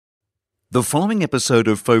The following episode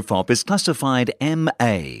of FOFOP is classified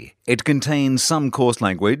MA. It contains some coarse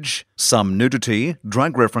language, some nudity,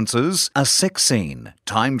 drug references, a sex scene,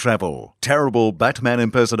 time travel, terrible Batman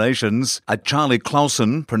impersonations, a Charlie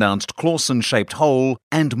Clausen, pronounced Clausen-shaped hole,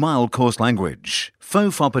 and mild coarse language.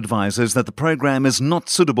 FOFOP advises that the program is not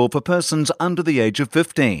suitable for persons under the age of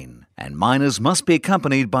 15, and minors must be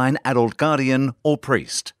accompanied by an adult guardian or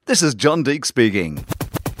priest. This is John Deek speaking.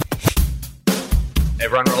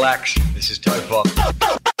 Everyone relax. This is FOFOP.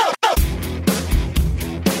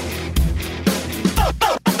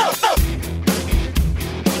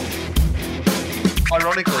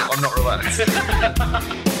 Ironically, I'm not relaxed.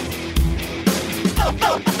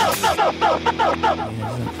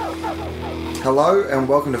 Hello and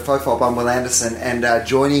welcome to FOFOP. I'm Will Anderson, and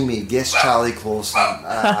joining me, guest Charlie Clausen.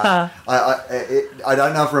 I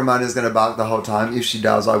don't know if Ramona's going to bark the whole time. If she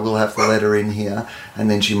does, I will have to let her in here,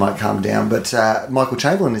 and then she might calm down. But Michael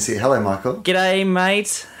Chamberlin is here. Hello, Michael. G'day,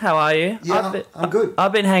 mate. How are you? Yeah, I'm good.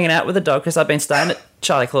 I've been hanging out with the dog because I've been staying at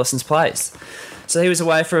Charlie Clausen's place. So he was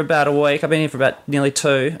away for about a week. I've been here for about nearly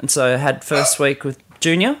 2, and so I had first week with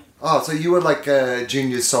Junior. Oh, so you were like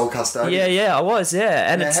Junior's sole custodian? Yeah, I was,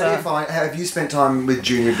 yeah. And now, it's have you spent time with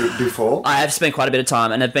Junior before? I have spent quite a bit of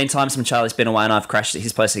time, and there have been times when Charlie's been away and I've crashed at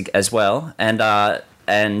his place as well.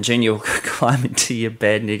 And Junior will climb into your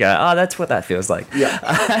bed and you go, oh, that's what that feels like. Yeah.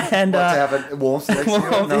 And to have a warmth next to you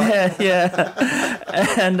at night? Yeah.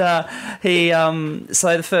 And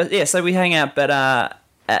so we hang out, but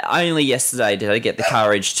only yesterday did I get the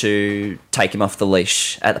courage to take him off the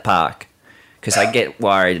leash at the park. Because I get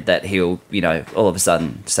worried that he'll, all of a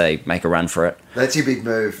sudden, make a run for it. That's your big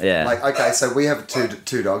move. Yeah. Okay, so we have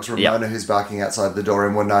two dogs. Ramona, who's barking outside the door,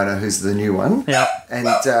 and Winona, who's the new one. Yeah. And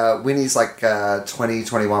Winnie's 20,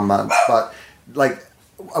 21 months. But,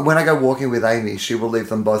 when I go walking with Amy, she will leave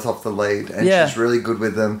them both off the lead. And she's really good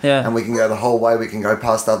with them. Yeah. And we can go the whole way. We can go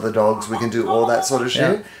past other dogs. We can do all that sort of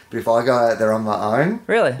shit. Yeah. But if I go out there on my own...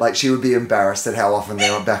 Really? she would be embarrassed at how often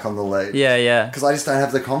they're back on the lead. Yeah. Because I just don't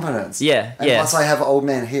have the confidence. Yeah, And plus I have old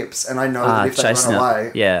man hips, and I know that if they run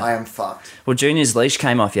away, I am fucked. Well, Junior's leash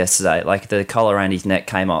came off yesterday. The collar around his neck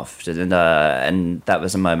came off, and that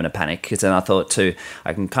was a moment of panic. Because then I thought too,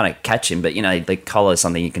 I can kind of catch him, but the collar is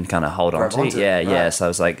something you can kind of hold on to. Yeah. So I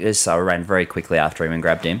was so I ran very quickly after him and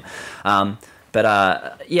grabbed him. I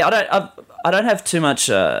don't have too much.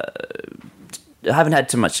 I haven't had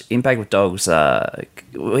too much impact with dogs. I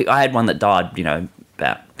had one that died,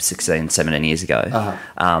 about 16, 17 years ago.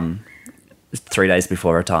 Uh-huh. 3 days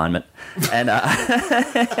before retirement. And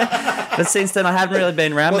but since then I haven't really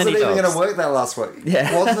been around many dogs. Wasn't even going to work that last week.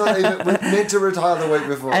 Yeah. Wasn't even meant to retire the week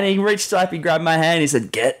before. And he reached up, he grabbed my hand, he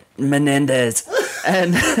said, "Get Menendez."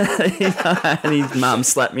 And, and his mum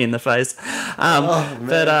slapped me in the face.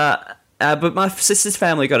 But my sister's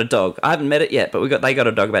family got a dog. I haven't met it yet, but they got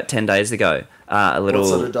a dog about 10 days ago. A little what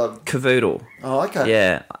sort of dog? Cavoodle. Oh, okay.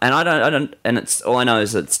 Yeah, and I don't, and it's all I know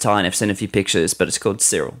is it's tiny. I've seen a few pictures, but it's called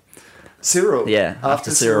Cyril. Cyril? Yeah,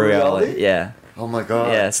 after Cyril Reality. Yeah. Oh my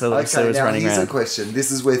god. Yeah, so Cyril's running around. Here's a question.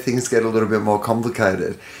 This is where things get a little bit more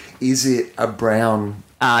complicated. Is it a brown?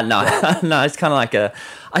 No, no. It's kind of like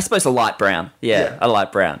I suppose a light brown. Yeah, a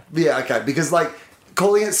light brown. Yeah, okay, because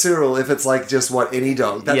calling it Cyril, if it's just any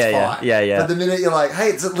dog, that's fine. Yeah. But the minute you're like, hey,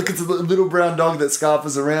 it's a little brown dog that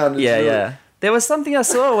scarfers around. Yeah. There was something I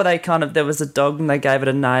saw where there was a dog and they gave it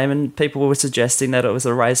a name and people were suggesting that it was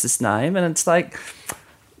a racist name, and it's like,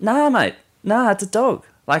 nah, mate, it's a dog.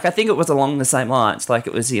 I think it was along the same lines.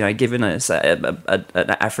 It was, given an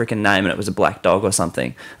African name and it was a black dog or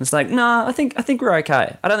something. It's no, I think we're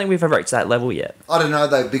okay. I don't think we've ever reached that level yet. I don't know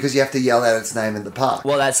though, because you have to yell out its name in the park.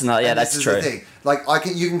 Well, that's not. Yeah, that's true. The thing.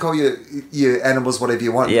 You can call your animals whatever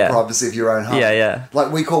you want in the privacy of your own home. Yeah.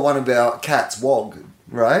 We call one of our cats Wog.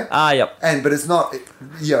 Right? Yep. But it's not, a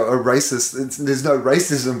racist. There's no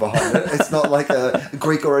racism behind it. It's not like a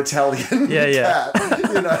Greek or Italian cat,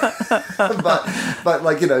 But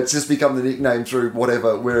it's just become the nickname through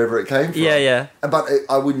wherever it came from. Yeah. But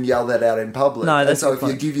I wouldn't yell that out in public. No, that's so if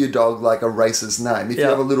you give your dog a racist name, if you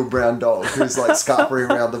have a little brown dog who's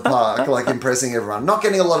scarpering around the park, impressing everyone, not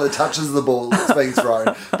getting a lot of touches of the ball that's being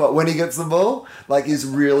thrown, but when he gets the ball, he's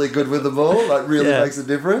really good with the ball, really makes a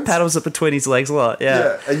difference. Paddles it between his legs a lot.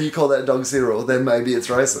 Yeah, and you call that dog Cyril, then maybe it's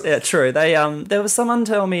racist. Yeah, true. They there was someone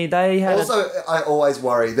tell me they had. Also, I always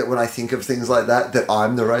worry that when I think of things like that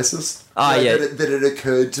I'm the racist. That it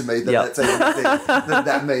occurred to me that that's even a thing.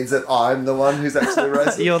 that means that I'm the one who's actually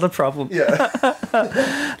racist. You're the problem. Yeah.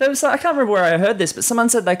 I can't remember where I heard this, but someone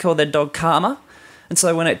said they called their dog Karma, and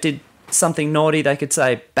so when it did something naughty, they could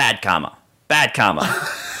say bad karma.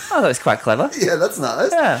 Oh, that was quite clever. Yeah, that's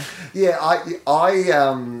nice. Yeah. Yeah,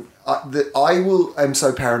 I'm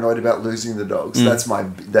so paranoid about losing the dogs.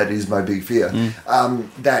 That is my big fear.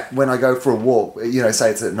 That when I go for a walk,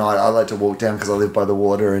 say it's at night, I like to walk down because I live by the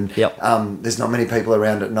water, and there's not many people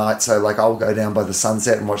around at night. So like I'll go down by the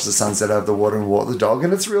sunset and watch the sunset over the water and walk the dog,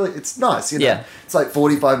 and it's nice. Yeah. It's like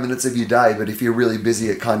 45 minutes of your day, but if you're really busy,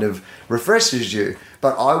 it kind of refreshes you.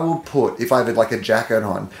 But I will put, if I have like a jacket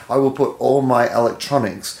on, I will put all my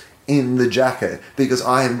electronics in the jacket because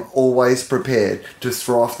I am always prepared to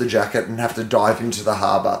throw off the jacket and have to dive into the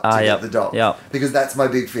harbour to get the dog. Because that's my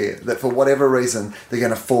big fear, that for whatever reason they're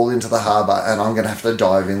going to fall into the harbour and I'm going to have to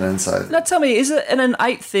dive in and so. Now tell me, is it an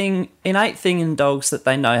innate thing in dogs that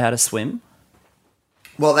they know how to swim?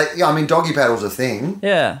 Well, doggy paddle's a thing.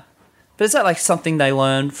 Yeah. But is that like something they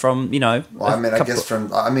learn from, Well,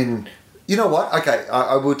 you know what? Okay,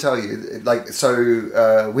 I will tell you.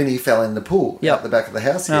 Winnie fell in the pool at the back of the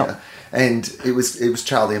house here, and it was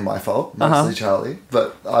Charlie and my fault, mostly Charlie.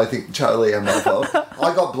 But I think Charlie and my fault.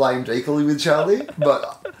 I got blamed equally with Charlie.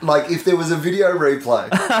 But like, if there was a video replay,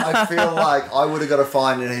 I feel like I would have got a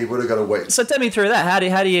fine and he would have got a week. So tell me through that. How do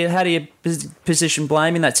you position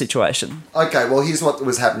blame in that situation? Okay, well, here's what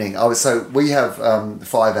was happening. We have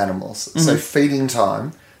 5 animals. Mm-hmm. So feeding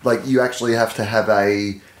time, like you actually have to have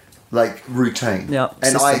a routine. Yeah.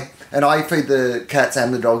 And I feed the cats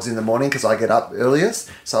and the dogs in the morning because I get up earliest.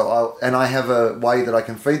 So I have a way that I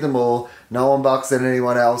can feed them all. No one barks at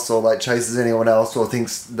anyone else or like chases anyone else or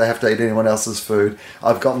thinks they have to eat anyone else's food.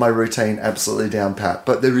 I've got my routine absolutely down pat.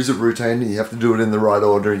 But there is a routine and you have to do it in the right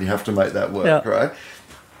order and you have to make that work, right?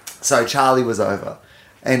 So Charlie was over.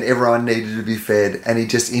 And everyone needed to be fed, and he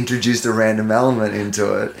just introduced a random element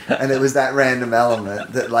into it. And it was that random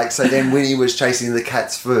element that, so then Winnie was chasing the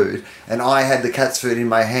cat's food, and I had the cat's food in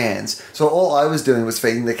my hands. So all I was doing was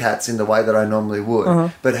feeding the cats in the way that I normally would. Uh-huh.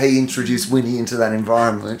 But he introduced Winnie into that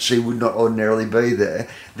environment. She would not ordinarily be there.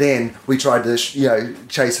 Then we tried to,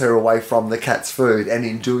 chase her away from the cat's food, and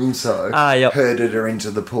in doing so, herded her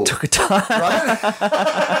into the pool. Took a time. Right?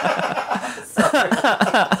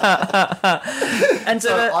 And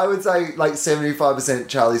so I would say 75%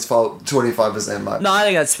 Charlie's fault, 25% mine. No, I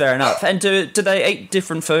think that's fair enough. And do they eat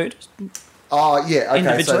different food? Oh, yeah. Okay.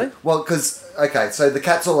 Individually? So the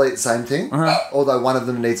cats all eat the same thing, although one of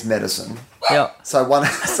them needs medicine. Yeah. So one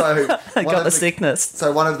got the sickness.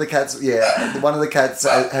 So one of the cats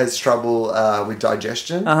has trouble with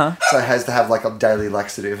digestion. So it has to have a daily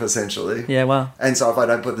laxative essentially. Yeah, wow. And so if I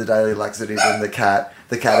don't put the daily laxative in the cat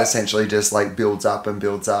essentially just builds up and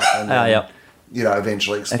then,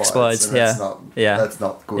 eventually explodes. And that's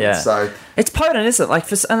not good. Yeah. So it's potent, isn't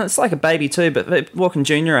it? And it's like a baby too, but walking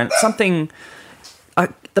junior and something.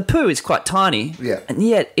 The poo is quite tiny, and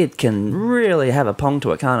yet it can really have a pong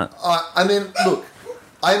to it, can't it? Look,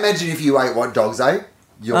 I imagine if you ate what dogs ate,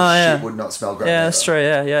 your shit would not smell great. Yeah, that's true,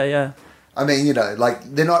 yeah. I mean,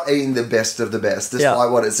 they're not eating the best of the best, despite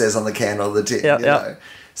what it says on the can or the tin, you know.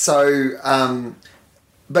 So,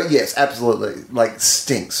 but yes, absolutely,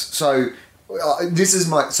 stinks. So...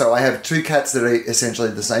 I have 2 cats that eat essentially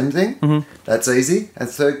the same thing. Mm-hmm. That's easy. And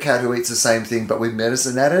third cat who eats the same thing but with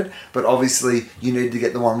medicine added. But obviously you need to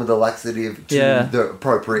get the one with the laxative to the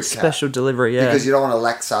appropriate cat. Special delivery, Because you don't want to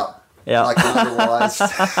lax up like an otherwise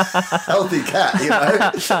healthy cat,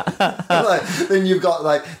 then you've got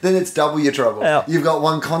then it's double your trouble. Yeah. You've got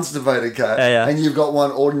one constipated cat and you've got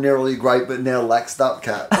one ordinarily great but now laxed up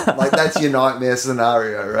cat. That's your nightmare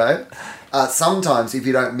scenario, right? Sometimes if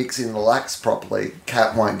you don't mix in the lax properly,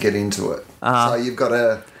 cat won't get into it. So you've got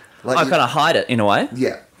to... I've got to hide it in a way?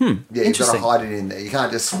 Yeah. Yeah, you've got to hide it in there. You can't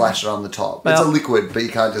just splash it on the top. It's a liquid, but you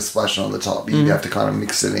can't just splash it on the top. You have to kind of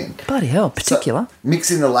mix it in. Bloody hell, particular. So,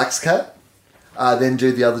 mix in the lax cat, then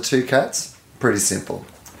do the other 2 cats. Pretty simple.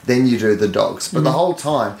 Then you do the dogs. But the whole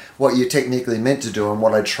time, what you're technically meant to do and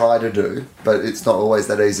what I try to do, but it's not always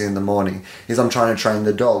that easy in the morning, is I'm trying to train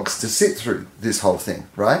the dogs to sit through this whole thing,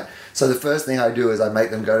 right? So the first thing I do is I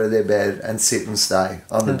make them go to their bed and sit and stay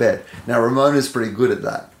on the bed. Now, Ramona's pretty good at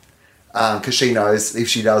that because she knows if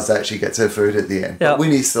she does that, she gets her food at the end. Yep. But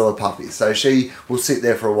Winnie's still a puppy, so she will sit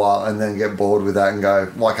there for a while and then get bored with that and go,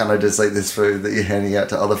 why can't I just eat this food that you're handing out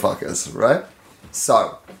to other fuckers, right?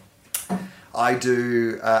 So... I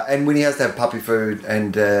do, and Winnie has to have puppy food,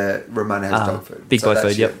 and Ramona has dog food. Big boy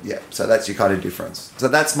food, Yeah, so that's your kind of difference. So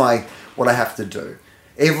that's what I have to do.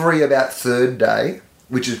 Every about 3rd day,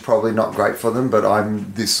 which is probably not great for them, but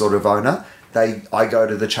I'm this sort of owner, I go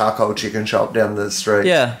to the charcoal chicken shop down the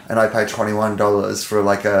street, and I pay $21 for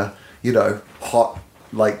a, hot,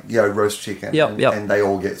 roast chicken, and they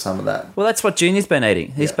all get some of that. Well, that's what Junior's been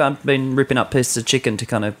eating. He's been ripping up pieces of chicken to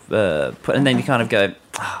kind of put, and then you kind of go,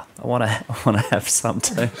 I want to have some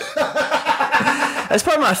too. It's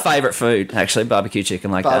probably my favourite food, actually, barbecue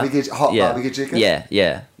chicken like Barbecue, that. hot Yeah. barbecue chicken? Yeah,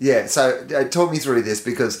 yeah. Yeah, so talk me through this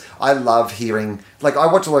because I love hearing... Like,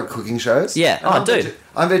 I watch a lot of cooking shows. Yeah. and Oh, dude.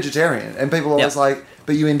 I'm vegetarian, and people are always Yep. like,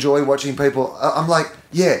 but you enjoy watching people... I'm like,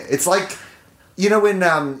 yeah, it's like... You know when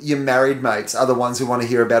your married mates are the ones who want to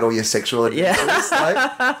hear about all your sexual adventures? Like,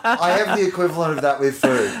 I have the equivalent of that with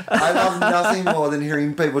food. I love nothing more than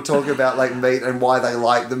hearing people talk about like meat and why they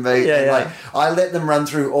like the meat. Yeah, and yeah. like I let them run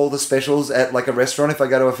through all the specials at like a restaurant if I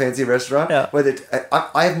go to a fancy restaurant. Yeah. Where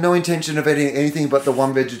I have no intention of eating anything but the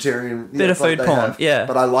one vegetarian Bit of plate food they porn, have. yeah.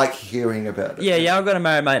 But I like hearing about it. Yeah, yeah, I've got a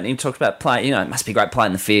married mate and he talked about playing, you know, it must be great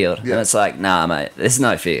playing the field. Yeah. And it's like, nah, mate, there's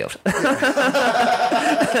no field.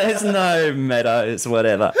 There's no meadows,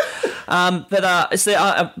 whatever. See,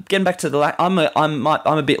 getting back to the I'm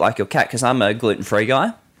a bit like your cat because I'm a gluten-free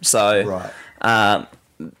guy. So, Right.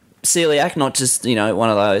 celiac, not just, you know, one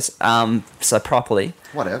of those. So properly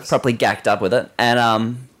gacked up with it.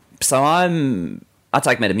 And so I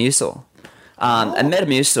take Metamucil. And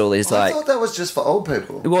Metamucil is I like... thought that was just for old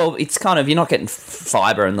people. Well, it's kind of, you're not getting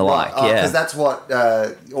fibre and the like, yeah. Because that's what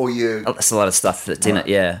all you... That's a lot of stuff that's in it,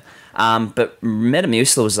 yeah. But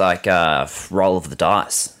Metamucil is like a roll of the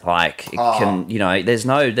dice. Like, it can, you know, there's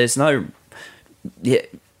no, yeah,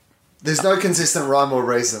 There's no consistent rhyme or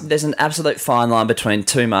reason. there's an absolute fine line between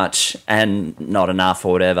too much and not enough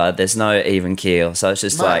or whatever. There's no even keel. So it's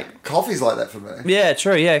just Mate, like, coffee's like that for me. yeah,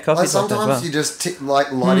 true, yeah, Like coffee's like that sometimes as well. you just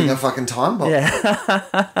lighting a fucking time bomb. Yeah.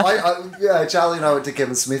 Charlie and I went to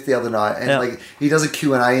Kevin Smith the other night, and Yeah. like he does a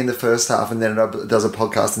Q&A in the first half, and then does a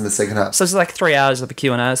podcast in the second half. So it's like 3 hours of a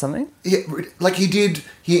Q&A or something? Yeah, like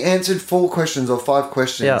he answered 4 questions or 5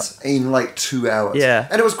 questions in like 2 hours. Yeah.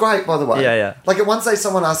 And it was great, by the way. Yeah, yeah. Like at one stage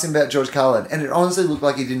someone asked him about George Carlin, and it honestly looked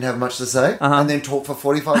like he didn't have much to say, and then talked for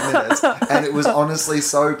 45 minutes, and it was honestly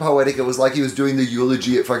so poetic. It was like he was doing the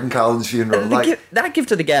eulogy at fucking Carlin's funeral. Like, That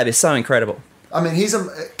gift of the gab is so incredible. I mean, his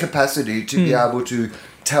capacity to be able to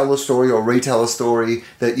tell a story or retell a story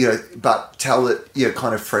that, you know, but tell it, you know,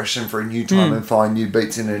 kind of fresh and for a new time and find new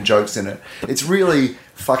beats in it and jokes in it. It's really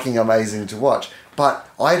fucking amazing to watch. But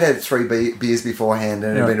I'd had 3 beers beforehand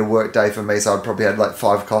and it had been a work day for me, so I'd probably had like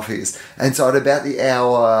 5 coffees. And so at about the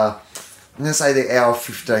hour... I'm going to say the hour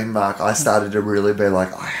 15 mark, I started to really be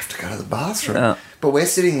like, I have to go to the bathroom. Yeah. But we're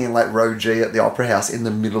sitting in like row G at the Opera House in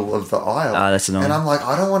the middle of the aisle. Oh, that's annoying. And I'm like,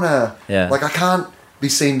 I don't want to... Yeah. Like, I can't be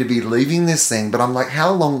seen to be leaving this thing, but I'm like,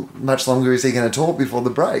 much longer is he going to talk before the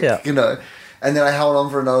break? Yeah. You know? And then I held on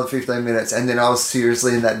for another 15 minutes, and then I was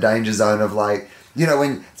seriously in that danger zone of like, you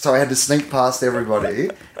know, so I had to sneak past everybody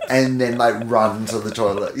and then like run to the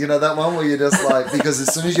toilet. You know that one where you're just like, because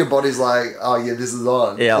as soon as your body's like, oh yeah, this is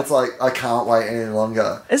on, it's like, I can't wait any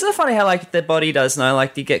longer. Isn't it funny how like the body does know,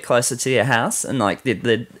 like you get closer to your house and like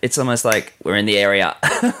it's almost like we're in the area.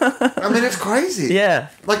 I mean, it's crazy. Yeah.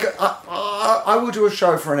 Like, I will do a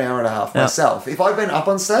show for an hour and a half myself. If I'd been up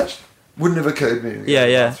on stage, wouldn't have occurred to me. To go to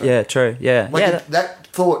the bathroom. Yeah, true, yeah. Like, yeah, that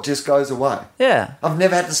thought just goes away. yeah. I've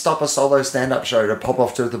never had to stop a solo stand-up show to pop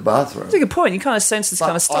off to the bathroom. That's a good point. You kind of sense this But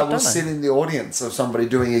kind of I stuff, will don't sit they? in the audience of somebody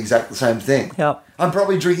doing exactly the same thing. Yep. I'm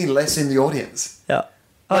probably drinking less in the audience. Yeah.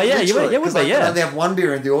 Oh Like, yeah, you literally, would 'cause be, I can yeah. only have 1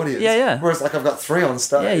 beer in the audience. Yeah, yeah. Whereas like I've got 3 on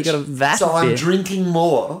stage. Yeah, you got a vat So of I'm beer. drinking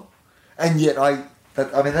more, and yet I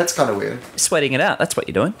mean that's kind of weird. Sweating it out. That's what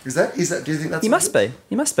you're doing. Is that? Do you think that's? You must be.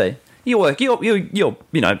 You must be. You're you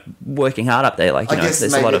know working hard up there. Like you I know, guess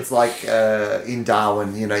there's maybe a lot it's of like in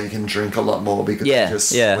Darwin, you know, you can drink a lot more because you just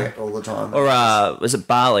sweat all the time. Or was it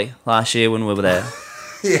Bali last year when we were there?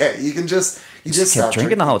 yeah, you just Kept start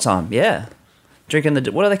drinking the whole time. Yeah, drinking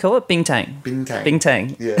what do they call it? Bintang. Bintang.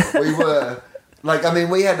 Bintang. Yeah, we were. Like, I mean,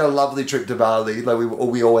 we had a lovely trip to Bali. Like,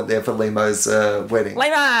 we all went there for Limo's wedding,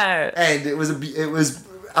 Limo. and it was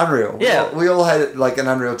unreal. Yeah. we all had like an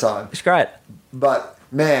unreal time. It's great. But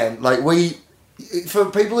man, like for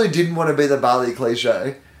people who didn't want to be the Bali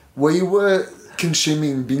cliche, we were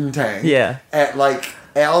consuming bintang at like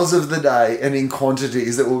hours of the day and in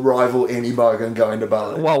quantities that will rival any bogan going to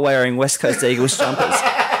Bali. While wearing West Coast Eagles jumpers.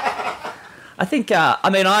 I think.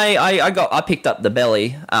 I picked up the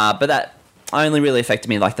belly, but that only really affected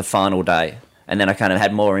me like the final day, and then I kind of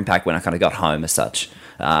had more impact when I kind of got home as such.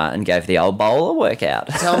 And gave the old bowl a workout.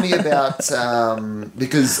 Tell me about,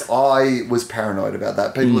 because I was paranoid about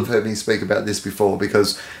that. People have heard me speak about this before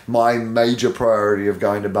because my major priority of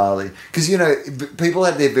going to Bali, because, you know, people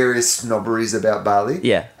had their various snobberies about Bali.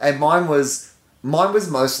 Yeah. And mine was, Mine was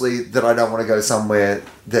mostly that I don't want to go somewhere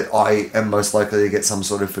that I am most likely to get some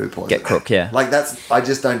sort of food poisoning. Get crook, yeah. Like I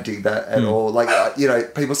just don't dig that at all. Like,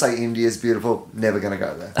 people say India's beautiful. Never going to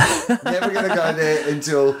go there. Never going to go there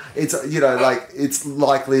until it's, it's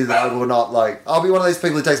likely that I will not, I'll be one of those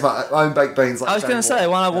people who takes my own baked beans. I was going to say,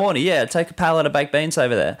 why not Warnie? Yeah, take a pallet of baked beans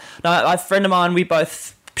over there. No, a friend of mine, we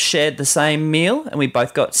both shared the same meal and we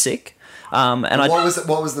both got sick. What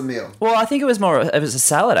was the meal? Well, I think it was a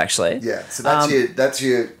salad actually. Yeah, so that's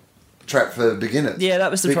your trap for beginners. Yeah, that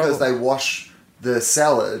was the problem. Because they wash the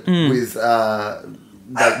salad with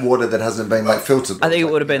water that hasn't been filtered. I think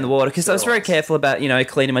it would have been the water because I was very careful about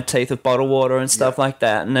cleaning my teeth with bottled water and stuff like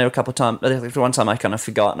that. And there were a couple of times, one time I kind of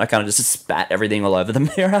forgot and I kind of just spat everything all over the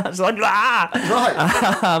mirror. I was like,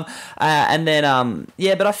 right. And then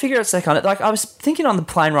but I figure it's that kind of I was thinking on the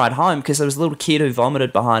plane ride home because there was a little kid who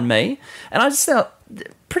vomited behind me, and I just felt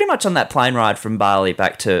pretty much on that plane ride from Bali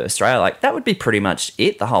back to Australia, that would be pretty much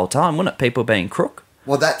it the whole time, wouldn't it? People being crook.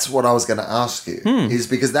 Well, that's what I was going to ask you, is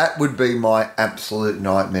because that would be my absolute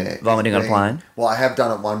nightmare. Vomiting on a plane? Well, I have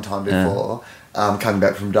done it one time before, coming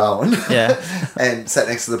back from Darwin. Yeah. And sat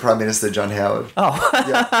next to the Prime Minister, John Howard. Oh.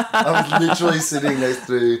 Yeah. I was literally sitting next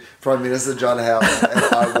to Prime Minister John Howard and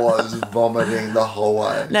I was vomiting the whole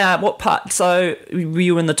way. Now, what part? So, were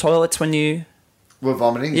you in the toilets when you... Were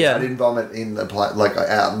vomiting? Yeah. I didn't vomit in the plane,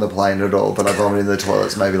 out in the plane at all, but I vomited in the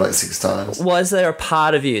toilets maybe 6 times. Was there a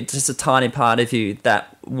part of you, just a tiny part of you,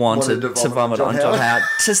 that wanted to vomit on John Howard?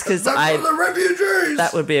 Just because the refugees!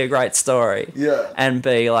 That would be a great story. Yeah. And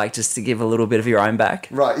be just to give a little bit of your own back.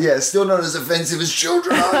 Right, yeah. Still not as offensive as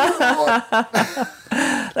children are.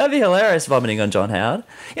 That'd be hilarious, vomiting on John Howard.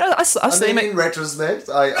 In retrospect,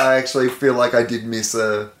 I actually feel like I did miss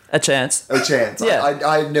a chance. Yeah.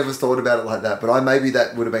 I never thought about it like that, but maybe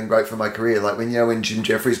that would have been great for my career. When Jim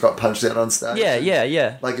Jeffries got punched out on stage.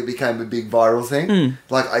 Yeah. It became a big viral thing.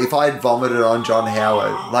 If I had vomited on John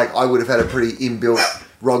Howard, I would have had a pretty inbuilt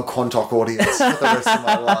Rod Quantock audience for the rest of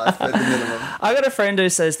my life at the minimum. I got a friend who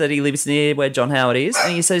says that he lives near where John Howard is,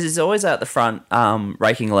 and he says he's always out the front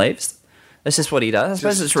raking leaves. That's just what he does. I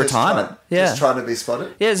suppose it's retirement. Just trying to be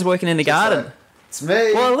spotted. Yeah, he's working in the garden. It's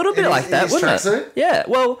me. Well, a little bit like that, wouldn't it? Yeah.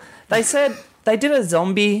 Well, they said they did a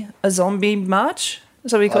zombie march.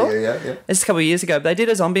 That's what we call it. Yeah. It's a couple of years ago. But they did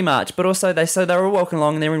a zombie march, but also they said they were walking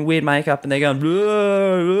along and they're in weird makeup and they're going,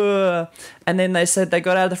 "Blah, blah." And then they said they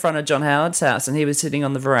got out of the front of John Howard's house and he was sitting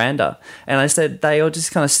on the veranda. And I said they all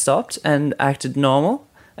just kind of stopped and acted normal.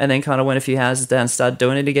 And then kind of went a few houses down and started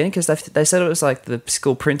doing it again because they said it was the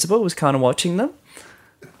school principal was kind of watching them.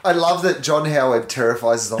 I love that John Howard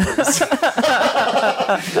terrifies zombies.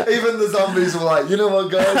 Even the zombies were like, you know what,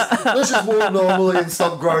 guys? Let's just walk normally and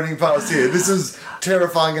stop groaning past here. This is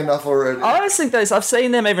terrifying enough already. I always think I've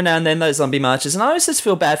seen them every now and then, those zombie marches, and I always just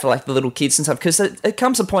feel bad for the little kids and stuff because it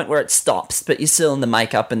comes a point where it stops, but you're still in the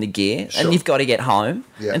makeup and the gear, and you've got to get home.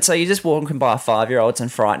 Yeah. And so you're just walking by 5-year-olds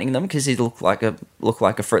and frightening them because you look like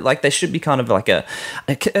a fruit. There should be kind of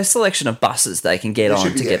a selection of buses they can get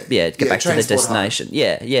on to get back to their destination. Home.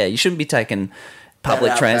 Yeah. You shouldn't be taking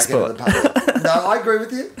public transport. No, I agree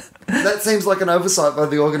with you. That seems like an oversight by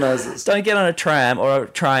the organisers. Don't get on a tram or a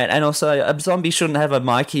train, and also a zombie shouldn't have a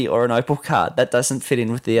Mikey or an Opal card. That doesn't fit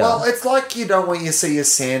in with the. Well, it's like you don't want to see your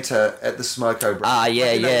Santa at the smoko break.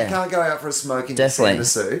 Yeah. You can't go out for a smoke in Definitely. your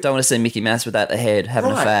Santa suit. Don't want to see Mickey Mouse without the head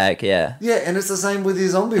having a fag. Yeah. Yeah, and it's the same with your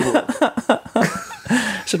zombie wood.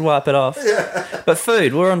 Should wipe it off. Yeah. But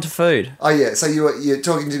food, we're on to food. Oh yeah, so you're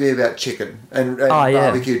talking to me about chicken and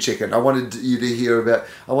barbecue chicken. I wanted to hear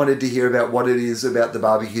about what it is about the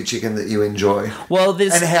barbecue chicken that you enjoy. Well,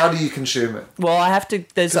 and how do you consume it? Well, I have to.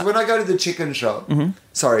 When I go to the chicken shop,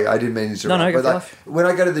 sorry, I didn't mean to interrupt. No, when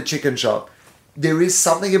I go to the chicken shop, there is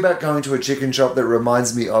something about going to a chicken shop that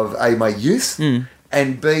reminds me of A, my youth,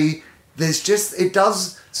 and B, it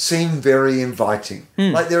does seem very inviting.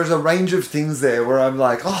 There is a range of things there where I'm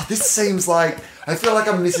like, oh, this seems like, I feel like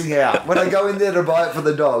I'm missing out. When I go in there to buy it for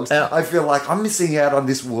the dogs, I feel like I'm missing out on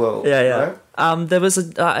this world. Yeah. Right?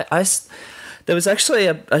 There was actually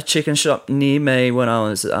a chicken shop near me when I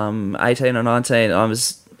was 18 or 19. I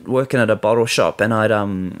was working at a bottle shop and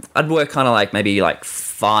I'd work kind of maybe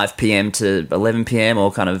 5 p.m. to 11 p.m.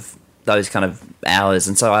 or kind of those kind of hours,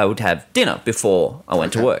 and so I would have dinner before I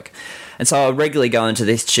went to work. And so I would regularly go into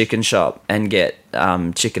this chicken shop and get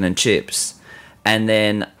chicken and chips. And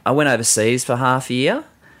then I went overseas for half a year.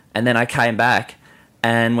 And then I came back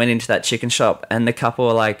and went into that chicken shop. And the couple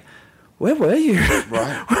were like, where were you?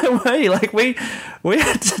 Right. Where were you? We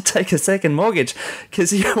had to take a second mortgage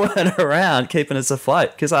because you weren't around keeping us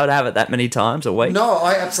afloat because I would have it that many times a week. No,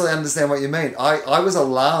 I absolutely understand what you mean. I was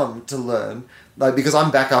alarmed to learn like, because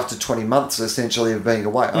I'm back after 20 months essentially of being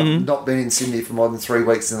away. I've not been in Sydney for more than 3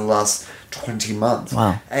 weeks in the last 20 months.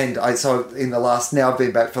 Wow. And so in the last, now I've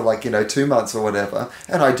been back for 2 months or whatever,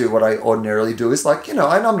 and I do what I ordinarily do is and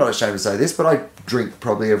I'm not ashamed to say this, but I drink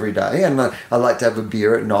probably every day, and I like to have a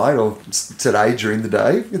beer at night or today during the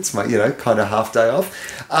day. It's my, kind of half day off.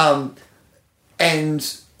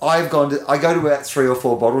 And I go to about 3 or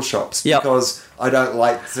 4 bottle shops because I don't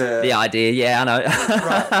like to... The idea, yeah, I know.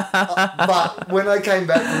 Right. But when I came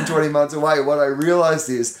back from 20 months away, what I realised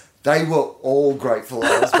is they were all grateful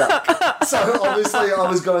I was back. So obviously I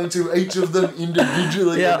was going to each of them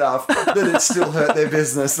individually enough that it still hurt their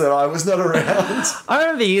business that I was not around. I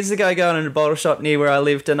remember years ago going in a bottle shop near where I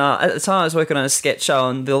lived, and at the time I was working on a sketch show,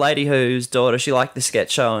 and the lady whose daughter, she liked the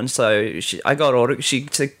sketch show, and so I got she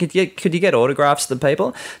said, could you get autographs of the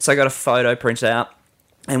people? So I got a photo printed out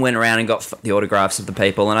and went around and got the autographs of the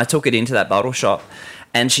people, and I took it into that bottle shop,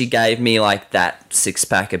 and she gave me that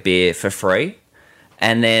 6-pack of beer for free.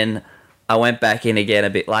 And then I went back in again a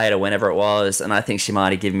bit later, whenever it was, and I think she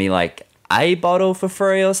might have given me a bottle for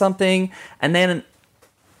free or something. And then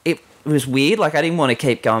it was weird. I didn't want to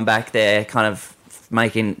keep going back there, kind of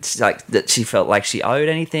making that she felt like she owed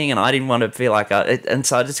anything, and I didn't want to feel and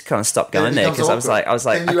so I just kind of stopped going there because I was like,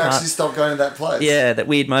 and you actually stopped going to that place. Yeah, that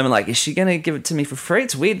weird moment. Is she going to give it to me for free?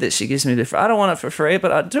 It's weird that she gives me I don't want it for free,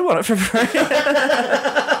 but I do want it for free.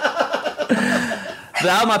 They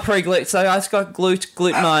are my pre-gluten. So I got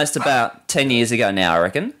glutenised about 10 years ago now, I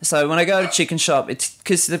reckon. So when I go to a chicken shop, it's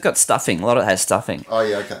because they've got stuffing. A lot of it has stuffing. Oh,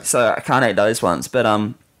 yeah, okay. So I can't eat those ones. But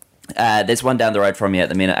there's one down the road from me at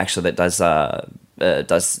the minute, actually, that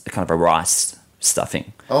does kind of a rice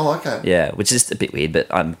stuffing. Oh, okay. Yeah, which is a bit weird, but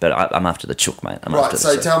I'm after the chook, mate. Right,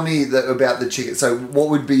 so tell me about the chicken. So what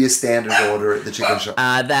would be your standard order at the chicken shop?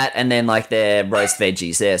 That and then their roast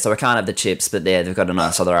veggies there. So I can't have the chips, but they've got a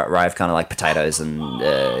nice other array of kind of potatoes and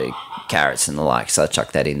carrots and the like. So I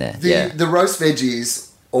chuck that in there. The roast veggies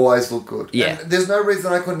always look good. Yeah. And there's no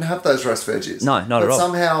reason I couldn't have those roast veggies. No, not at all. But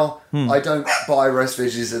somehow I don't buy roast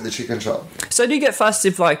veggies at the chicken shop. So do you get fussed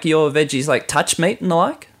if your veggies touch meat and the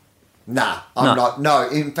like? Nah, I'm not. No,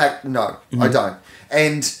 in fact, no, I don't.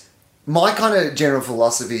 And my kind of general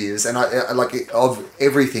philosophy is, and I of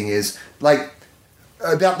everything is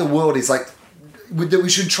about the world is that we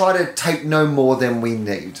should try to take no more than we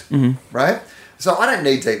need, right? So I don't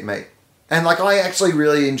need to eat meat, and I actually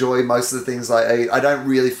really enjoy most of the things I eat. I don't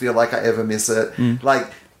really feel like I ever miss it. And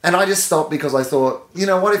I just stopped because I thought,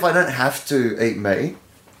 what if I don't have to eat meat,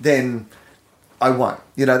 then I won't.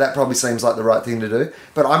 That probably seems like the right thing to do.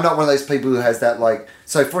 But I'm not one of those people who has that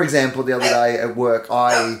so for example, the other day at work,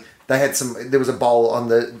 there was a bowl on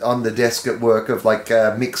the desk at work of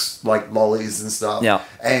mixed lollies and stuff. Yeah.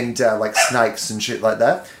 And snakes and shit like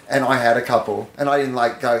that. And I had a couple, and I didn't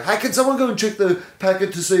go, hey, can someone go and check the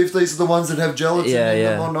packet to see if these are the ones that have gelatin in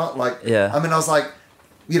them or not? I mean, I was like,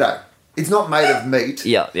 it's not made of meat.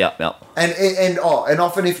 Yeah. And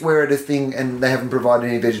often if we're at a thing and they haven't provided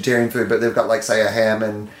any vegetarian food, but they've got say a ham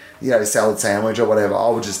and salad sandwich or whatever, I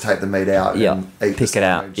would just take the meat out and eat pick it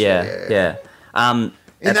out. Yeah. In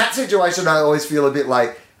that situation, I always feel a bit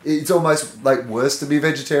it's almost worse to be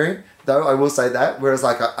vegetarian, though. I will say that. Whereas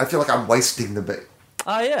I feel like I'm wasting the meat.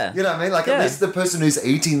 Oh, yeah. You know what I mean? At least the person who's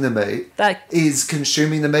eating the meat is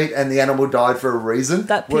consuming the meat and the animal died for a reason.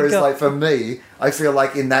 Whereas, for me, I feel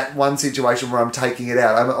in that one situation where I'm taking it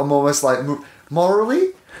out, I'm almost morally,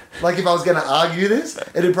 if I was going to argue this,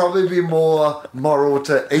 it'd probably be more moral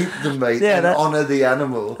to eat the meat and honour the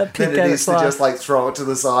animal than it is to just, throw it to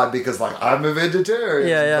the side because, I'm a vegetarian.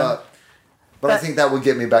 Yeah. But I think that would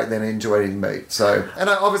get me back then into eating meat. So, and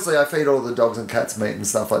I feed all the dogs and cats meat and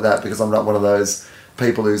stuff like that because I'm not one of those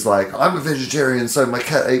people who's I'm a vegetarian, so my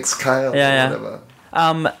cat eats kale or whatever.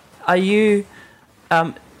 Are you...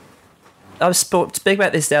 I was speaking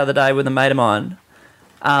about this the other day with a mate of mine.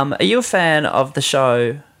 Are you a fan of the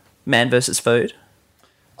show Man vs. Food?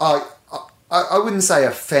 I wouldn't say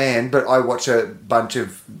a fan, but I watch a bunch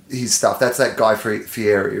of his stuff. That's that Guy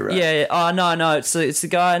Fieri, right? Yeah. Oh, no. It's the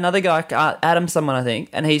guy, another guy, Adam someone, I think.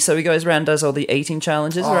 And he goes around and does all the eating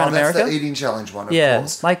challenges around America. That's the eating challenge one, of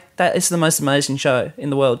course. That is the most amazing show in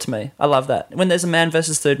the world to me. I love that. When there's a Man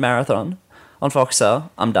vs. Food marathon on Foxtel,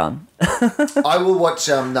 I'm done. I will watch,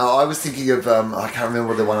 I was thinking of, I can't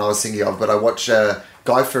remember the one I was thinking of, but I watch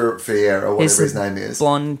Guy Fieri or whatever his name is.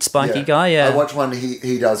 Blonde, spiky guy, yeah. I watch one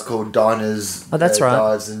he does called Diners, that's right.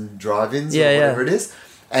 Dives and Drive-Ins or whatever it is.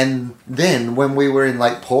 And then when we were in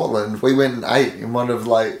Portland, we went and ate in one of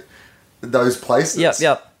those places.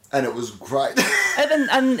 Yep. And it was great.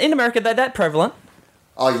 and in America, they're that prevalent.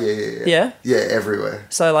 Oh, yeah. Yeah? Yeah, everywhere.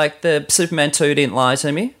 So, like, the Superman 2 didn't lie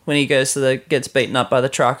to me when he goes to gets beaten up by the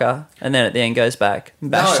trucker and then at the end goes back.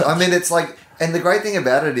 And No, bashes I mean, it's like... And the great thing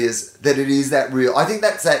about it is that it is that real... I think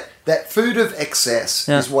that's that food of excess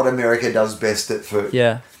is what America does best at food.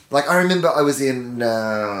 Yeah. Like, I remember I was in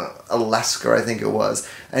Alaska, I think it was,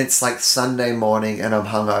 and it's like Sunday morning and I'm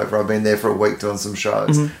hungover. I've been there for a week doing some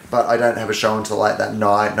shows, but I don't have a show until like that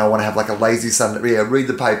night, and I want to have like a lazy Sunday, read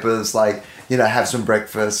the papers, like, you know, have some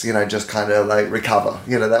breakfast, you know, just kind of like recover,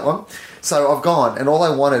 you know, that one. So I've gone, and all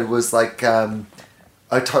I wanted was like a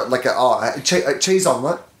cheese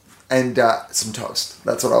omelette and some toast.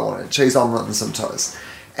 That's what I wanted, cheese omelette and some toast.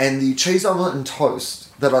 And the cheese omelette and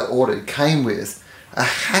toast that I ordered came with a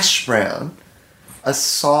hash brown, a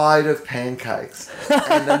side of pancakes,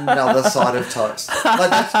 and another side of toast. Like,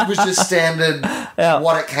 that was just standard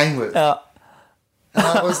what it came with. Yeah. And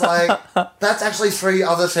I was like, that's actually 3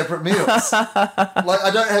 other separate meals. Like,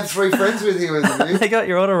 I don't have 3 friends with you. They got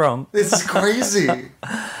your order wrong. This is crazy.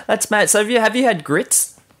 That's mad. So have you had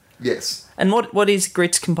grits? Yes. And what is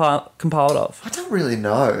grits compiled of? I don't really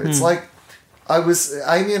know. It's like...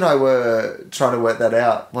 Amy and I were trying to work that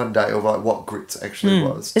out one day of like what grits actually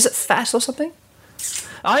was. Is it fat or something?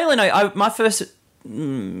 I only know, my first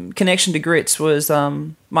connection to grits was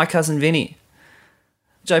my cousin Vinny.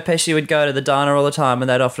 Joe Pesci would go to the diner all the time and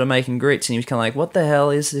they'd offer to make him grits and he was kind of like, what the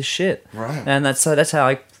hell is this shit? Right. And that's how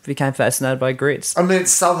I became fascinated by grits. I mean,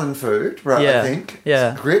 it's southern food, right, Yeah. I think.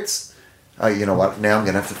 Yeah. Grits. Oh, you know what? Now I'm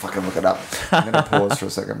going to have to fucking look it up. I'm going to pause for a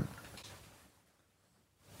second.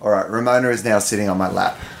 All right, Ramona is now sitting on my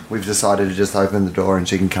lap. We've decided to just open the door and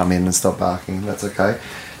she can come in and stop barking. That's okay.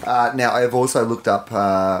 Now, I have also looked up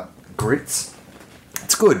grits.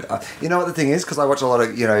 It's good. You know what the thing is? Because I watch a lot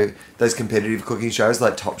of, you know, those competitive cooking shows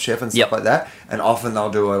like Top Chef and stuff like that. And often they'll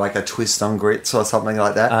do a twist on grits or something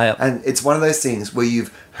like that. Yep. And it's one of those things where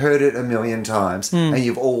you've heard it a million times and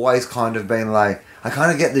you've always kind of been like, I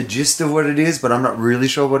kind of get the gist of what it is, but I'm not really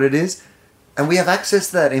sure what it is. And we have access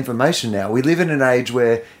to that information now. We live in an age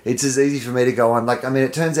where it's as easy for me to go on. Like, I mean,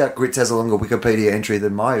 it turns out grits has a longer Wikipedia entry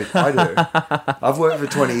than I do. I've worked for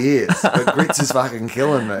 20 years, but grits is fucking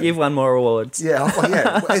killing me. You've won more awards. Yeah.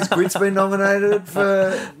 Has grits been nominated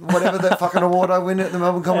for whatever that fucking award I win at the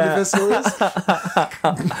Melbourne Comedy Festival is?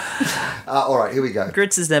 All right, here we go.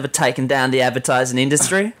 Grits has never taken down the advertising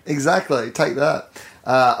industry. Exactly. Take that.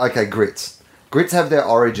 Okay, grits. Grits have their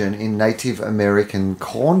origin in Native American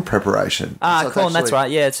corn preparation. So corn, that's right.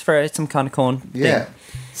 Yeah, it's some kind of corn thing. Yeah.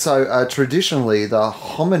 So traditionally, the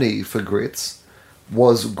hominy for grits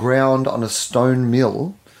was ground on a stone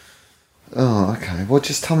mill. Oh, okay. Well,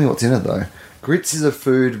 just tell me what's in it, though. Grits is a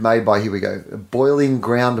food made by, here we go, boiling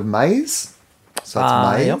ground maize. So it's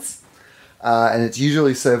maize. Yep. And it's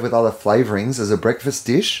usually served with other flavourings as a breakfast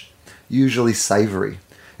dish, usually savoury.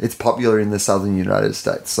 It's popular in the southern United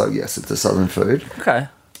States, so yes, it's a southern food. Okay.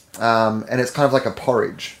 And it's kind of like a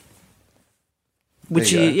porridge.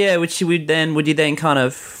 Would you then kind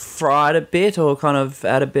of fry it a bit or kind of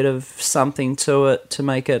add a bit of something to it to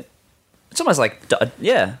make it? It's almost like dough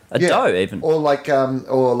even. Or like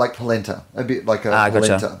polenta, a bit like a polenta.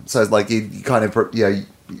 Gotcha. So it's like you kind of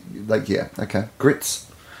okay,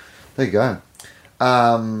 grits. There you go.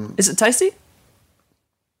 Is it tasty?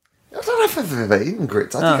 I don't know if I've ever eaten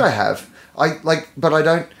grits. I think I have. But I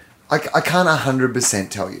don't. I can't 100%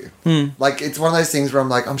 tell you. Like, it's one of those things where I'm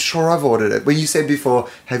like, I'm sure I've ordered it. When you said before,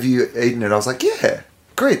 have you eaten it? I was like, yeah,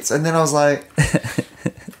 grits. And then I was like,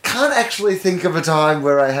 can't actually think of a time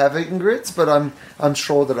where I have eaten grits, but I'm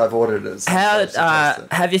sure that I've ordered it. How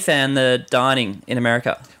have you found the dining in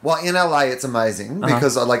America? Well, in LA, it's amazing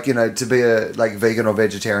because I to be a vegan or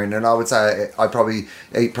vegetarian, and I would say I probably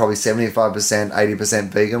eat 75%, 80%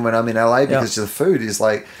 vegan when I'm in LA because the food is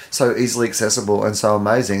like so easily accessible and so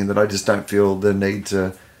amazing that I just don't feel the need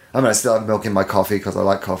to. I mean, I still have milk in my coffee because I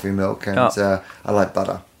like coffee milk and I like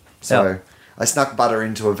butter. So I snuck butter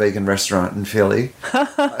into a vegan restaurant in Philly.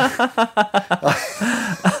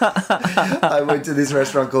 I went to this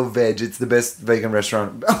restaurant called Veg. It's the best vegan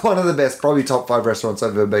restaurant. One of the best, probably top 5 restaurants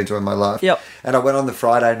I've ever been to in my life. Yep. And I went on the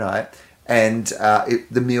Friday night and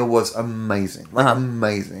the meal was amazing.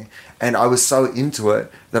 Amazing. And I was so into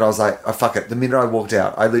it that I was like, oh, fuck it. The minute I walked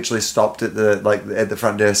out, I literally stopped at the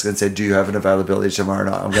front desk and said, do you have an availability tomorrow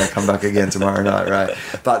night? I'm going to come back again tomorrow night, right?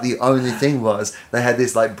 But the only thing was they had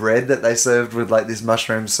this bread that they served with this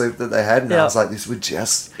mushroom soup that they had. And I was like, this would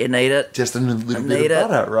just... You need it. Just a little bit of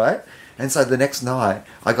butter, right? And so the next night,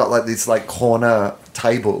 I got like this like corner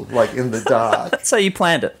table, like in the dark. So you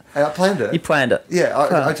planned it. And I planned it. You planned it. Yeah,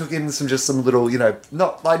 I took in some little,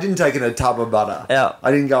 I didn't take in a tub of butter. Yeah.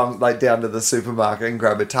 I didn't go like down to the supermarket and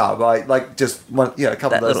grab a tub. I like just want, a couple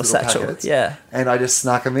That of those little little satchel. packets. Yeah. And I just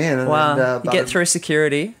snuck them in. And Wow. then, You get through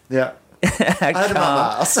security. Yeah. I had them on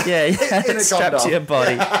my ass. Yeah, In a strapped to condom. your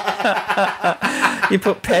body. You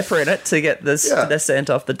put pepper in it to get the scent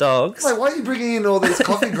off the dogs. Like, why are you bringing in all these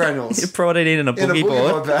coffee granules? You brought it in a boogie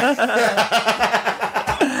board. bag.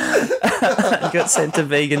 You got sent to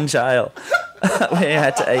vegan jail where you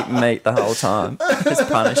had to eat meat the whole time as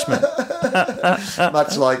punishment.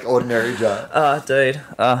 Much like ordinary jail. Oh, dude.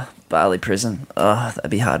 Bali prison. Oh, that'd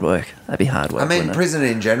be hard work. I mean, wouldn't it? prison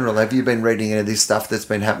in general. Have you been reading any of this stuff that's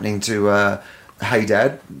been happening to Hey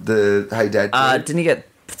Dad? The Hey Dad dude? Didn't he get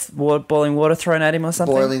boiling water thrown at him or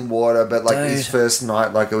something? Boiling water, but like Dude. his first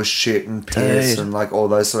night, like it was shit and piss Dude. and like all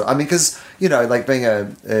those sort of. I mean, because like being a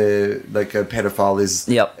pedophile is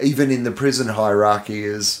even in the prison hierarchy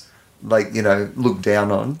is like looked down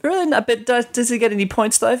on. Really? No, but does he get any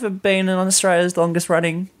points though for being on Australia's longest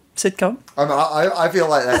running sitcom? I feel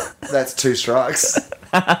like that's 2 strikes.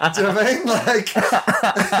 Do you know what I mean? Like,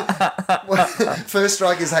 first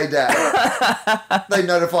strike is Hey Dad. They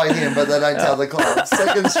notify him, but they don't tell the club.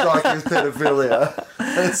 Second strike is pedophilia.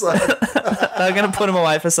 And it's like They're going to put him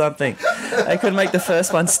away for something. They couldn't make the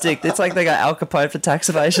first one stick. It's like they got Al Capone for tax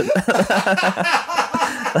evasion.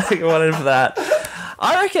 They wanted him for that.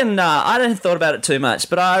 I reckon, I don't thought about it too much,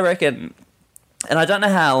 but I reckon, and I don't know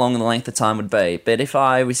how long the length of time would be, but if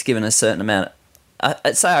I was given a certain amount,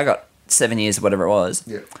 say I got 7 years or whatever it was,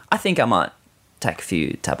 I think I might take a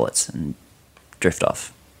few tablets and drift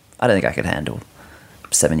off. I don't think I could handle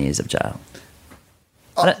 7 years of jail.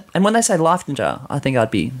 And when they say life in jail, I think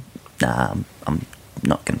I'd be, I'm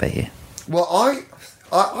not going to be here. Well,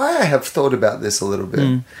 I have thought about this a little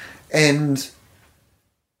bit, and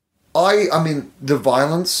I mean the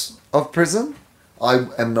violence of prison, I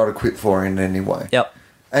am not equipped for in any way. Yep.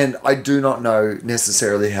 And I do not know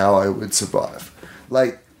necessarily how I would survive.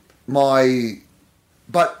 Like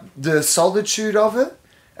but the solitude of it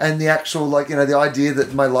and the actual the idea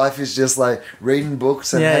that my life is just like reading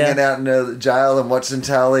books and hanging out in a jail and watching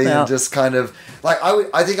telly and just kind of like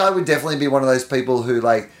I think I would definitely be one of those people who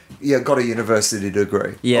got a university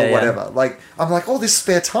degree or whatever. Like I'm like all this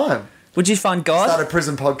spare time. Would you find God? Start a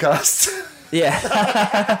prison podcast.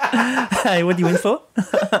 Yeah. Hey, what are you in for?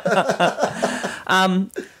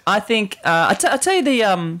 I think I'll tell you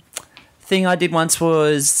the thing I did once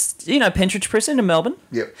was Pentridge Prison in Melbourne.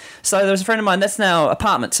 Yep. So there was a friend of mine. That's now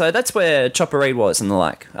apartment. So that's where Chopper Reed was and the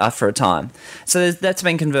like for a time. So that's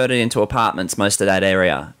been converted into apartments, most of that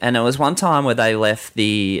area. And there was one time where they left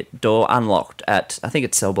the door unlocked at I think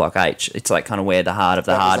it's cell block H. It's like kind of where the heart of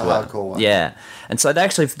the hardware. Hardcore one. Yeah. And so they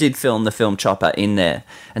actually did film the film Chopper in there.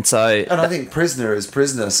 And so I think prisoner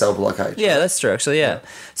cell block H. Yeah, that's true. Actually, yeah.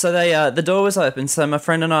 So they the door was open. So my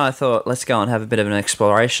friend and I thought, let's go and have a bit of an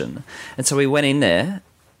exploration. And so we went in there.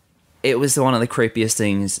 It was one of the creepiest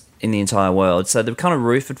things in the entire world. So the kind of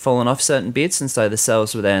roof had fallen off certain bits, and so the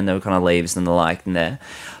cells were there, and there were kind of leaves and the like in there.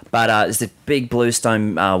 But there's the big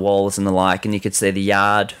bluestone walls and the like, and you could see the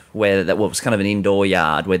yard where that was kind of an indoor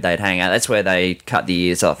yard where they'd hang out. That's where they cut the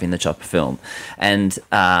ears off in the Chopper film. And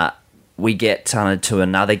we get to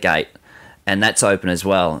another gate, and that's open as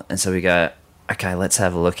well. And so we go, okay, let's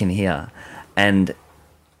have a look in here. And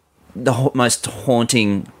the most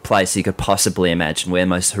haunting place you could possibly imagine, where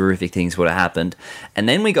most horrific things would have happened. And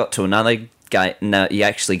then we got to another gate, and you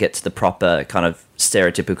actually get to the proper kind of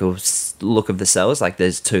stereotypical look of the cells. Like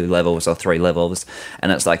there's 2 levels or 3 levels,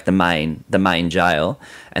 and it's like the main jail.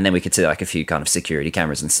 And then we could see like a few kind of security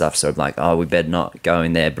cameras and stuff. So I'm like, oh, we better not go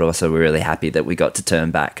in there. But also we're really happy that we got to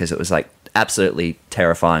turn back because it was like absolutely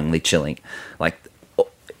terrifyingly chilling, like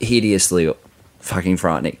hideously fucking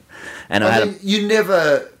frightening. And I had you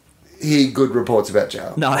never hear good reports about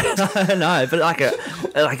jail. No, but like an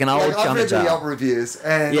old I've kind read of jail. the Yelp reviews,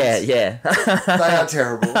 and Yeah. they are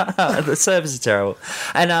terrible. The service is terrible.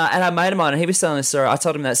 And a mate of mine, and he was telling this story. I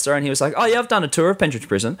told him that story, and he was like, "Oh yeah, I've done a tour of Pentridge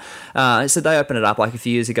Prison." He said they opened it up like a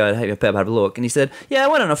few years ago to have a look, and he said, "Yeah, I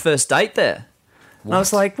went on a first date there." And I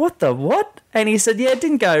was like, "What the what?" And he said, "Yeah, it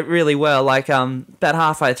didn't go really well. Like about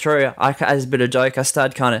halfway through, as a bit of joke, I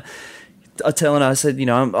started kind of." I telling her, I said,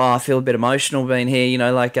 I feel a bit emotional being here,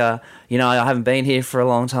 I haven't been here for a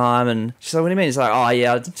long time. And she's like, what do you mean? He's like, oh,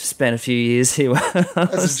 yeah, I just spent a few years here.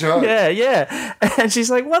 That's a joke. Yeah. And she's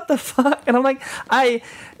like, what the fuck? And I'm like,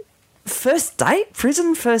 first date?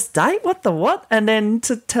 Prison first date? What the what? And then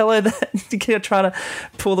to tell her that, to try to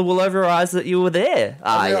pull the wool over her eyes that you were there.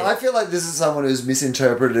 I feel like this is someone who's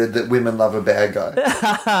misinterpreted that women love a bad guy. You know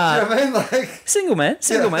what I mean? Like, single man.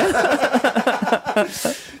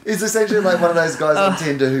 He's essentially like one of those guys on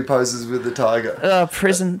Tinder who poses with the tiger.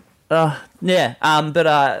 Prison. Yeah. I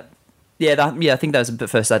think that was the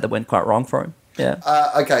first date that went quite wrong for him.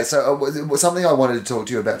 Yeah. Okay, so something I wanted to talk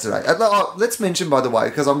to you about today. Let's mention, by the way,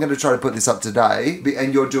 because I'm going to try to put this up today,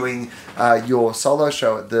 and you're doing your solo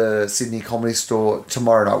show at the Sydney Comedy Store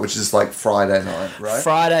tomorrow night, which is like Friday night, right?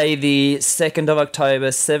 Friday, the 2nd of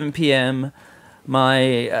October, 7 p.m.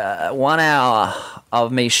 My 1 hour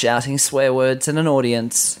of me shouting swear words in an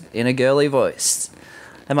audience in a girly voice.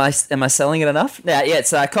 Am I selling it enough? Yeah,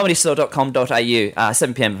 it's comedystore.com.au,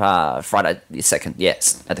 7 p.m. Friday the 2nd,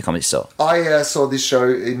 yes, at the Comedy Store. I saw this show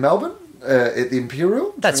in Melbourne at the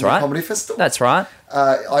Imperial. That's right. The Comedy Festival. That's right.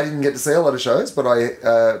 I didn't get to see a lot of shows, but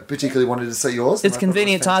I particularly wanted to see yours. It's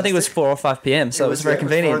convenient time. I think it was 4 or 5 p.m, so it was very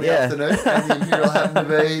convenient. It was 4 in the afternoon, and the Imperial happened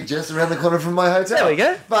to be just around the corner from my hotel. There we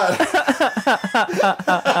go. But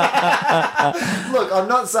look, I'm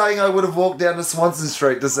not saying I would have walked down to Swanston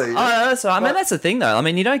Street to see you. Oh, no, that's right. I mean, that's the thing, though. I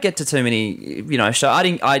mean, you don't get to too many, shows.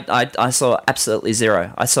 I saw absolutely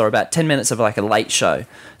zero. I saw about 10 minutes of like a late show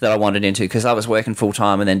that I wandered into because I was working full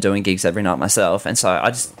time and then doing gigs every night myself, and so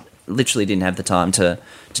I just literally didn't have the time to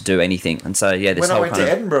do anything. And so this when I went to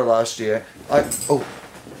Edinburgh last year,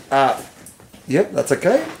 yep, that's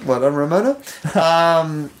okay. Well done, Ramona.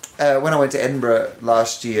 When I went to Edinburgh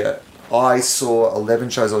last year, I saw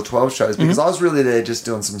 11 shows or 12 shows because I was really there just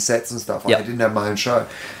doing some sets and stuff. I didn't have my own show.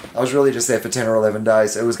 I was really just there for 10 or 11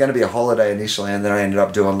 days. It was going to be a holiday initially, and then I ended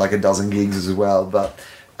up doing like a dozen gigs as well. But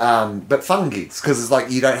fun gigs, because it's like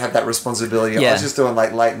you don't have that responsibility. I was just doing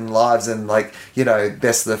like late in lives and like,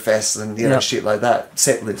 best of the fest and shit like that,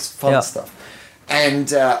 set lists, fun stuff.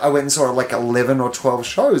 And I went and saw like 11 or 12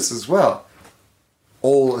 shows as well,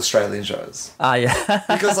 all Australian shows.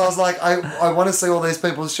 Because I was like, I want to see all these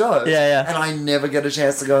people's shows, and I never get a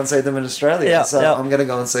chance to go and see them in Australia, so I'm going to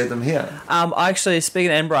go and see them here. Actually, speaking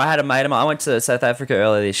of Edinburgh, I had a mate of mine. I went to South Africa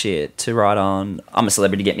earlier this year to write on I'm a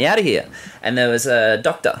Celebrity, Get Me Out of Here, and there was a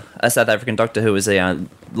South African doctor who was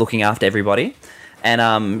looking after everybody,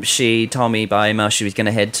 and she told me by email she was going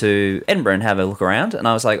to head to Edinburgh and have a look around, and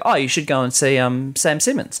I was like, oh, you should go and see Sam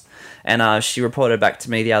Simmons. And she reported back to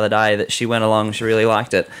me the other day that she went along, she really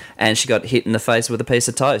liked it, and she got hit in the face with a piece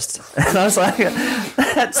of toast. And I was like,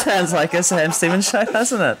 that sounds like a Sam Simmons show,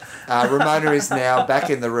 doesn't it? Ramona is now back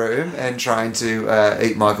in the room and trying to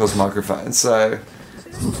eat Michael's microphone, so...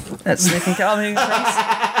 That's sneaking coming,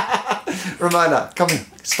 thanks. Ramona, come in,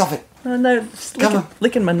 stop it. Oh, no,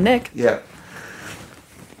 licking my neck. Yeah.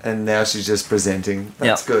 And now she's just presenting.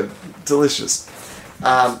 That's good. Delicious.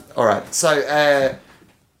 All right, so...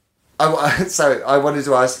 I wanted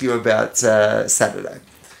to ask you about Saturday,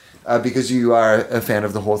 because you are a fan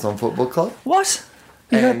of the Hawthorn Football Club. What?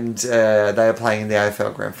 And they are playing in the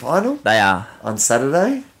AFL Grand Final. They are. On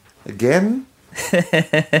Saturday, again.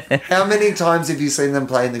 How many times have you seen them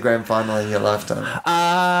play in the Grand Final in your lifetime?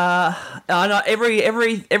 I know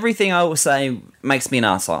everything I will say makes me an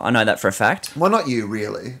arsehole. I know that for a fact. Well, not you,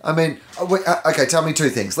 really. I mean, okay, tell me two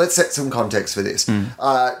things. Let's set some context for this.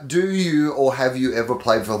 Do you or have you ever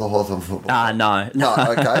played for the Hawthorn Football Club? No. No,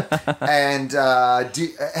 okay. And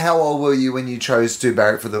how old were you when you chose to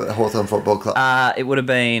barrack for the Hawthorn Football Club? It would have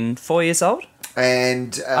been 4 years old.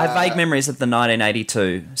 And I have vague memories of the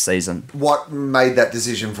 1982 season. What made that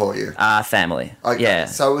decision for you? Family. Okay. Yeah.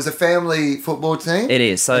 So it was a family football team? It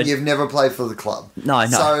is. So and you've never played for the club? No.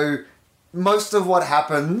 So most of what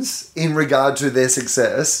happens in regard to their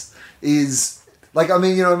success is... Like, I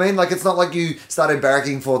mean, you know what I mean? Like, it's not like you started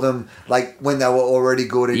barracking for them, like, when they were already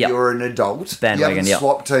good and you were an adult. Bandwagon, you haven't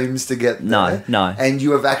swapped teams to get there. No. And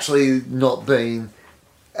you have actually not been...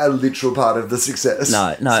 a literal part of the success.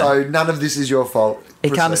 No. So none of this is your fault.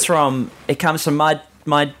 It comes from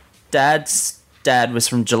my dad's dad was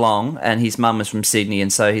from Geelong and his mum was from Sydney,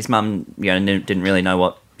 and so his mum, didn't really know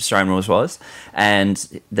what Australian rules was,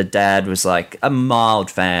 and the dad was like a mild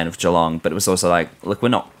fan of Geelong, but it was also like, look,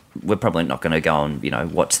 we're probably not going to go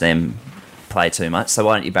and watch them play too much, so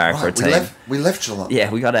why don't you barrack for a team? We left Geelong. Yeah,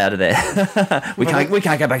 we got out of there. we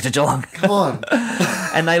can't go back to Geelong. Come on.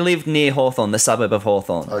 And they lived near Hawthorn, the suburb of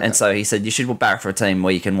Hawthorn. Okay. And so he said, you should barrack for a team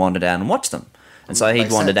where you can wander down and watch them. And so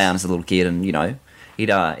he'd wander down as a little kid, and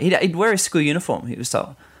he'd wear his school uniform. He was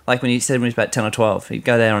told, like when he was about 10 or 12, he'd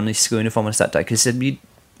go there on his school uniform on a Saturday because he said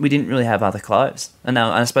we didn't really have other clothes. And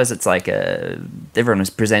now I suppose it's like everyone was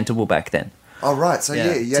presentable back then. Oh, right. So,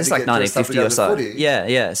 yeah, you had just to like get dressed up to 1950 go or to so. footy.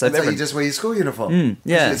 Yeah. So And so you just wear your school uniform.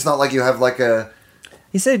 yeah. It's not like you have like a...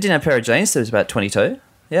 He said he didn't have a pair of jeans till he was about 22.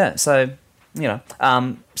 Yeah, so, you know.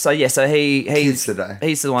 So he's Kids today.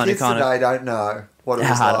 He's the one Kids who kind today of... don't know what it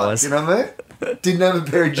How was hard it like. was. You know what I mean? Didn't have a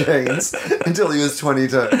pair of jeans until he was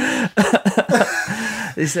 22.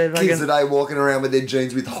 He said, Kids today walking around with their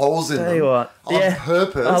jeans with holes in tell them you what. on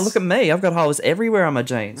purpose. Oh, look at me. I've got holes everywhere on my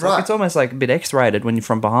jeans. Right. Like, it's almost like a bit X-rated when you're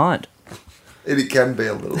from behind. It can be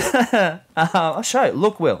a little. I'll show you.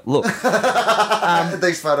 Look, Will. Look.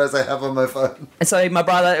 These photos I have on my phone. And so my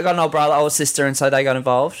brother, I got an older brother, older sister, and so they got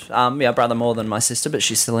involved. Brother more than my sister, but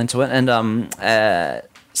she's still into it. And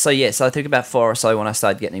so I think about 4 or so when I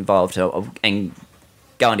started getting involved and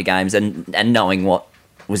going to games and knowing what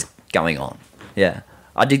was going on. Yeah,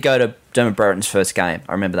 I did go to Dermot Brereton's first game.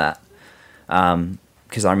 I remember that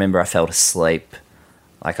because I remember I fell asleep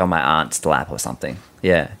like on my aunt's lap or something.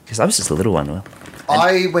 Yeah, because I was just a little one. Will.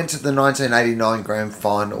 I went to the 1989 grand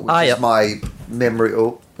final, which is my memory.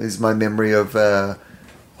 Is my memory of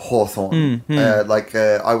Hawthorn. I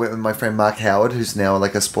went with my friend Mark Howard, who's now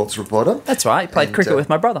like a sports reporter. That's right. He played cricket with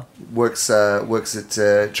my brother. Works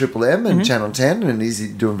at Triple M and Channel 10, and he's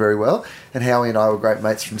doing very well. And Howie and I were great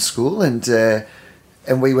mates from school, and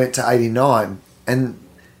we went to 89. And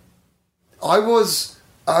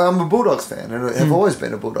I'm a Bulldogs fan, and have always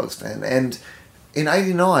been a Bulldogs fan. And in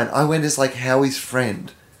 89, I went as like Howie's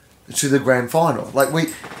friend to the grand final. Like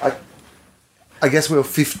I guess we were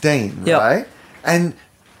 15, right? And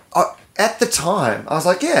at the time, I was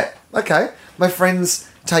like, yeah, okay, my friend's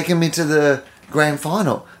taken me to the grand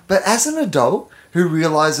final. But as an adult who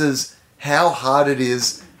realises how hard it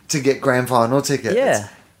is to get grand final tickets,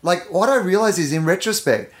 like what I realise is in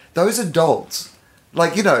retrospect, those adults,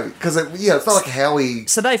 like, you know, because it's not like Howie.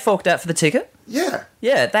 So they forked out for the ticket? Yeah.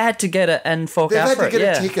 Yeah, they had to get it and fork out for it. They had to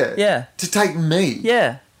get a ticket to take me.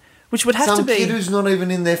 Yeah. Which would have to be... Some kid who's not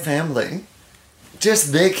even in their family,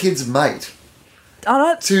 just their kid's mate,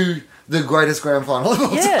 to the greatest grand final of all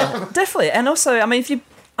time. Definitely. And also, I mean,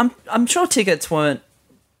 I'm sure tickets weren't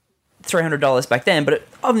 $300 back then, but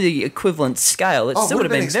on the equivalent scale, it still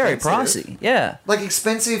would have been very pricey. Yeah. Like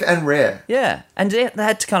expensive and rare. Yeah. And they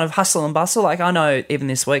had to kind of hustle and bustle. Like, I know even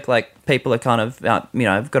this week, like, people are kind of,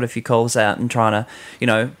 I've got a few calls out and trying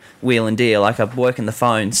to, wheel and deal. Like, I'm working the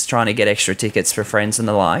phones, trying to get extra tickets for friends and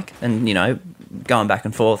the like, and, going back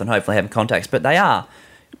and forth and hopefully having contacts. But they are,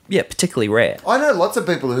 particularly rare. I know lots of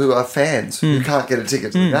people who are fans who can't get a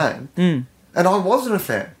ticket to the game. And I wasn't a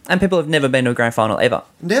fan. And people have never been to a grand final ever.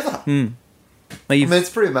 Never. Well, it's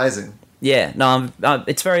pretty amazing. Yeah, no, I'm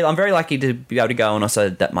very lucky to be able to go, and also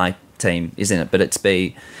that my team is in it. But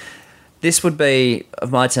this would be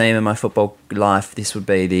of my team and my football life. This would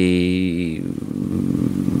be the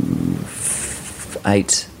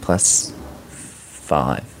 8 plus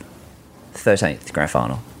 5, 13th grand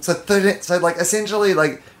final. So essentially,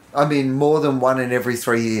 more than one in every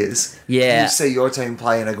 3 years. Yeah. You see your team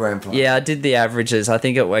play in a grand final. Yeah, I did the averages. I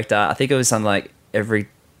think it worked out. I think it was something like every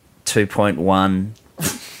 2.1.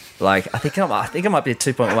 Like, I think it might be a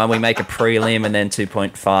 2.1. We make a prelim, and then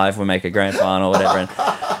 2.5 we make a grand final, or whatever.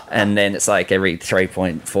 And then it's like every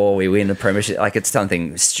 3.4 we win the premiership. Like, it's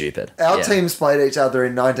something stupid. Our teams played each other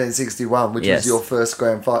in 1961, which was your first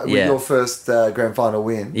grand final. Your first grand final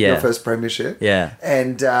win. Yeah. Your first premiership. Yeah.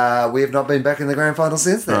 And we have not been back in the grand final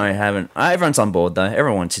since then. No, I haven't. Everyone's on board though.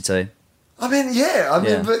 Everyone wants you to. But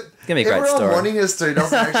Give me a great everyone story. wanting us to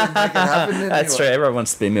doesn't actually make it happen anyway. That's true. Everyone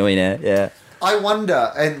wants to be a millionaire. Yeah. I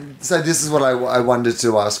wonder, and so this is what I wanted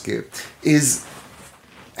to ask you, is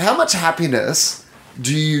how much happiness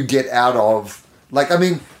do you get out of,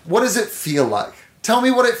 what does it feel like? Tell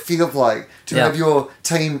me what it feels like to have your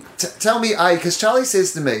team, tell me, because Charlie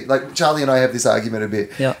says to me, Charlie and I have this argument a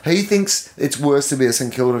bit, he thinks it's worse to be a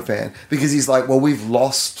St Kilda fan because he's like, well, we've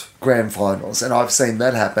lost grand finals and I've seen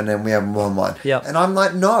that happen and we haven't won one. And I'm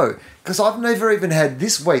like, no. Because I've never even had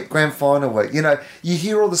this week, grand final week. You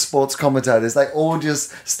hear all the sports commentators, they all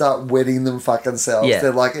just start wetting them fucking selves. Yeah.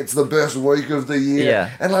 They're like, it's the best week of the year.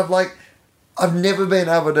 Yeah. And I'm like, I've never been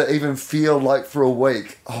able to even feel like for a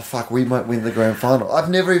week, oh, fuck, we might win the grand final. I've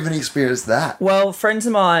never even experienced that. Well, friends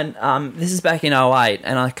of mine, this is back in 2008,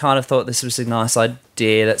 and I kind of thought this was a nice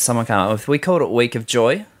idea that someone came up with. We called it Week of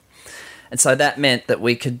Joy. And so that meant that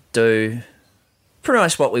we could do pretty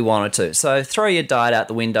much what we wanted to. So throw your diet out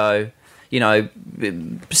the window,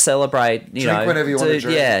 celebrate, drink whatever you want to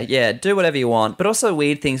drink. Yeah, do whatever you want. But also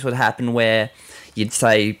weird things would happen where you'd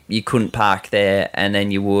say you couldn't park there and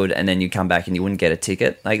then you would, and then you'd come back and you wouldn't get a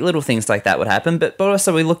ticket. Like little things like that would happen. But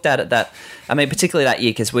also we looked at it particularly that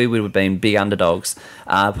year, because we would have been big underdogs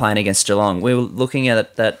playing against Geelong. We were looking at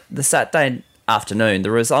it that the Saturday afternoon,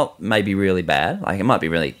 the result may be really bad. Like, it might be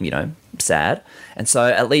really, sad. And so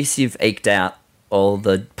at least you've eked out all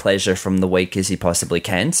the pleasure from the week as you possibly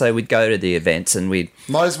can. So we'd go to the events and we'd...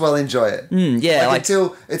 Might as well enjoy it.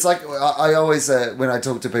 Until... It's like, I always, when I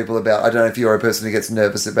talk to people about... I don't know if you're a person who gets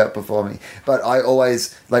nervous about performing, but I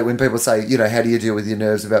always, like, when people say, how do you deal with your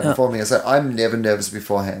nerves about performing? I say, I'm never nervous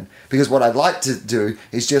beforehand. Because what I'd like to do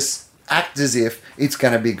is just act as if it's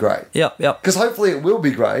going to be great. Yep. Because hopefully it will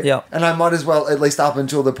be great. Yep. And I might as well, at least up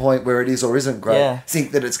until the point where it is or isn't great,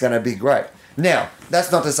 think that it's going to be great. Now,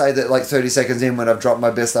 that's not to say that like 30 seconds in when I've dropped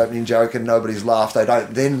my best opening joke and nobody's laughed, I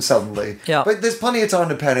don't then suddenly. Yeah. But there's plenty of time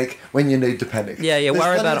to panic when you need to panic. Yeah, worry about it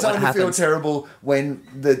when it happens. There's plenty of time to feel terrible when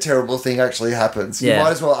the terrible thing actually happens. You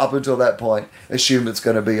might as well, up until that point, assume it's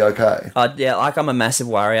going to be okay. Like I'm a massive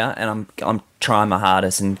worrier, and I'm trying my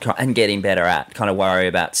hardest and getting better at kind of worry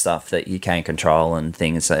about stuff that you can control and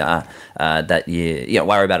things that you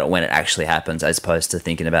worry about it when it actually happens, as opposed to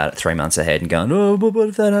thinking about it 3 months ahead and going, oh, but what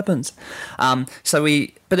if that happens?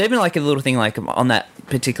 But even like a little thing like on that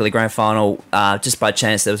particular grand final, just by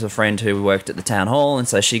chance, there was a friend who worked at the town hall, and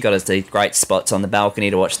so she got us these great spots on the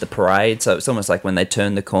balcony to watch the parade. So it's almost like when they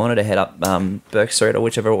turned the corner to head up Burke Street or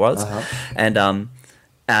whichever it was,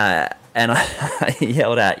 and I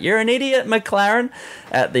yelled out, "You're an idiot, McLaren,"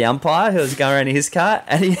 at the umpire who was going around in his car,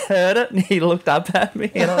 and he heard it and he looked up at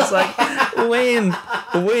me and I was like, win.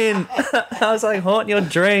 I was like, haunt your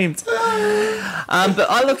dreams. But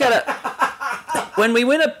I look at it, when we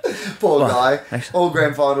win a... Poor guy. All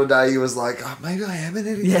grand final day he was like, oh, maybe I am an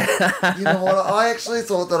idiot. Yeah. You know what? I actually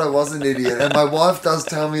thought that I was an idiot, and my wife does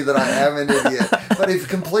tell me that I am an idiot. But if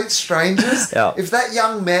complete strangers, if that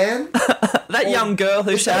young man... that young girl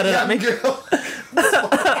who shouted at me...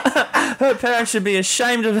 her parents should be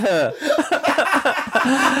ashamed of her.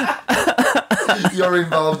 You're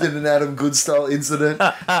involved in an Adam Good style incident. They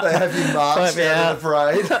have you marched out of the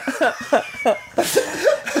parade.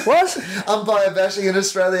 What? Umpire bashing in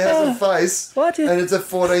Australia has a face. What? And it's a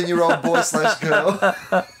 14-year-old boy/girl.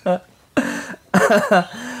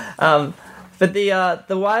 But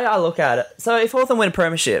the way I look at it, so if Hawthorn win a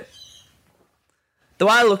premiership, the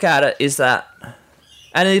way I look at it is that,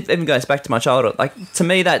 and it even goes back to my childhood, like, to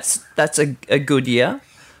me that's a good year.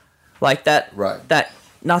 Like that, right? That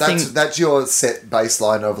nothing. That's your set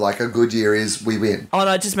baseline of like a good year is we win. Oh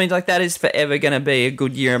no, it just means like that is forever going to be a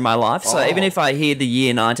good year in my life. So even if I hear the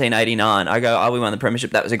year 1989, I go, "Oh, we won the premiership.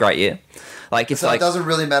 That was a great year." Like it's so it doesn't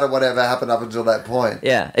really matter whatever happened up until that point.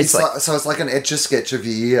 Yeah, it's like so it's like an etch-a-sketch of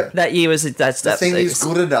your year. That year was the thing is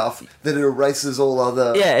good enough that it erases all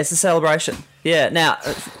other. Yeah, it's a celebration. Yeah. Now,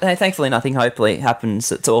 thankfully, nothing hopefully happens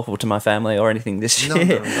that's awful to my family or anything this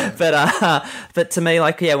year. No. But to me,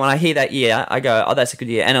 like, when I hear that year, I go, "Oh, that's a good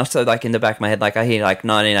year." And also, like, in the back of my head, like, I hear like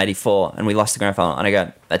 1984 and we lost the grand final, and I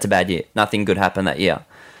go, "That's a bad year. Nothing good happened that year."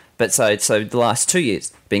 But so the last 2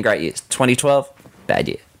 years been great years. 2012, bad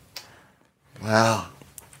year. Wow.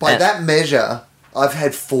 By that measure, I've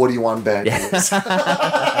had 41 bad years.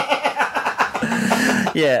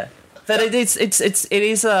 Yeah. But it is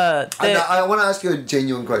I want to ask you a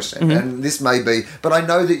genuine question, and this may be, but I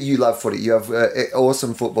know that you love footy. You have an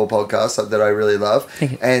awesome football podcast that I really love,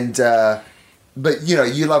 and but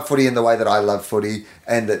you love footy in the way that I love footy,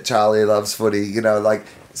 and that Charlie loves footy.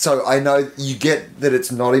 So I know you get that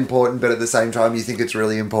it's not important, but at the same time you think it's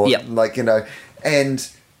really important. Yep. And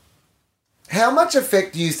how much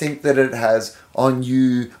effect do you think that it has on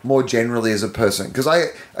you more generally as a person? Because I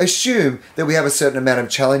assume that we have a certain amount of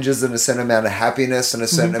challenges and a certain amount of happiness and a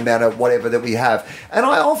certain amount of whatever that we have. And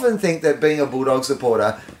I often think that being a Bulldog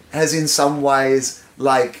supporter has in some ways,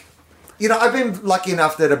 like, I've been lucky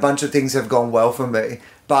enough that a bunch of things have gone well for me,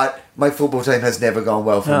 but my football team has never gone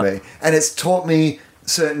well for me. And it's taught me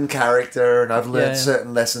certain character and I've learned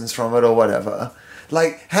certain lessons from it or whatever.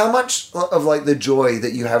 Like, how much of, like, the joy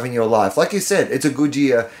that you have in your life, like you said, it's a good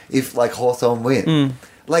year if, like, Hawthorn win.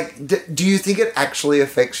 Like, do you think it actually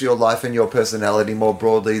affects your life and your personality more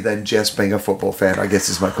broadly than just being a football fan, I guess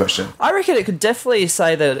is my question. I reckon it could definitely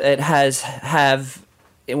say that it have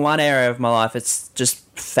in one area of my life, it's just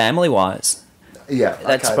family-wise. Yeah,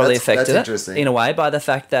 that's probably affected it in a way by the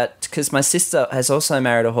fact that, because my sister has also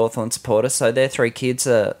married a Hawthorn supporter, so their 3 kids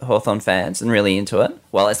are Hawthorn fans and really into it.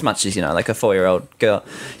 Well, as much as, like a 4-year-old girl,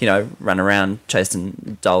 run around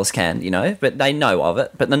chasing dolls can, but they know of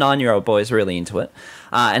it. But the 9-year-old boy is really into it.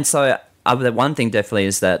 And so the one thing definitely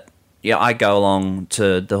is that, I go along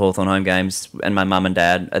to the Hawthorn home games and my mum and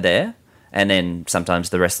dad are there. And then sometimes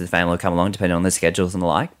the rest of the family will come along depending on their schedules and the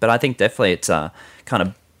like. But I think definitely it's kind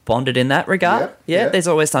of bonded in that regard. Yeah, there's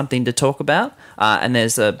always something to talk about, and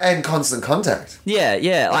there's and constant contact. Yeah.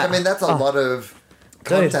 That's a lot of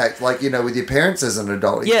contact, like, with your parents as an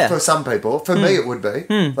adult. Yeah. For some people. For me, it would be.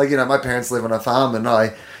 Like, my parents live on a farm and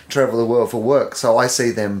I travel the world for work, so I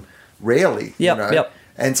see them rarely, Yep.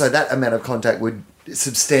 And so that amount of contact would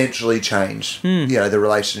substantially change, the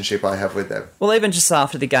relationship I have with them. Well, even just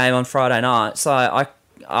after the game on Friday night, so I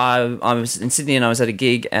was in Sydney and I was at a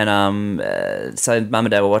gig, and so Mum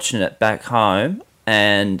and Dad were watching it back home,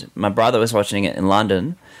 and my brother was watching it in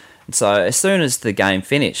London. And so as soon as the game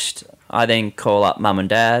finished, I then call up Mum and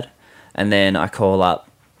Dad, and then I call up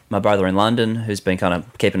my brother in London, who's been kind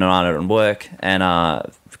of keeping an eye on it at work, and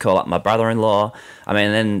call up my brother-in-law. I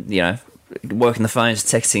mean, then, working the phones,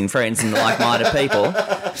 texting friends and like-minded people.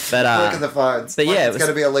 But working the phones. But yeah, it's going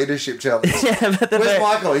to be a leadership challenge. Yeah, but Where's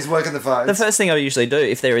Michael? He's working the phones. The first thing I usually do,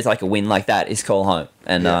 if there is like a win like that, is call home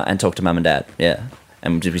and talk to Mum and Dad. Yeah.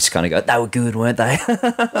 And we just kind of go, they were good, weren't they?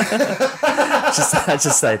 I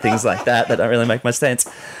just say things like that don't really make much sense.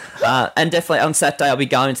 And definitely on Saturday I'll be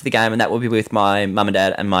going to the game, and that will be with my mum and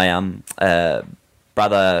dad, and my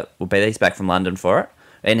brother will be there. He's back from London for it.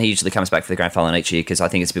 And he usually comes back for the grand final each year because I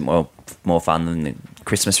think it's a bit more fun than the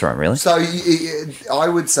Christmas run, really. So I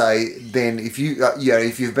would say then, if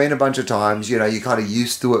if you've been a bunch of times, you're kind of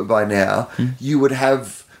used to it by now. You would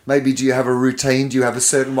have. Maybe do you have a routine? Do you have a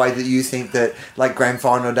certain way that you think that like grand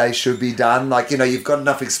final day should be done? Like, you've got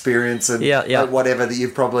enough experience and like, whatever that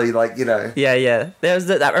you've probably like, Yeah.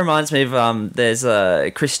 That reminds me of there's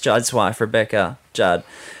Chris Judd's wife, Rebecca Judd.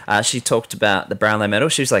 She talked about the Brownlow medal.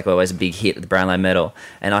 She was like always a big hit at the Brownlow medal.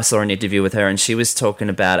 And I saw an interview with her, and she was talking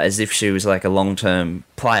about as if she was like a long-term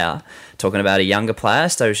player, talking about a younger player.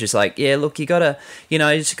 So she's like, yeah, look, you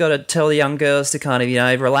just gotta tell the young girls to kind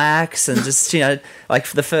of, relax and just, like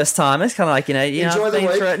for the first time, it's kind of like, enjoy the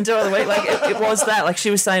week. Enjoy the week. Like it was that. Like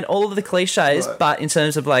she was saying all of the cliches, right. But in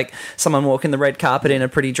terms of like someone walking the red carpet in a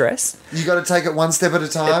pretty dress. You got to take it one step at a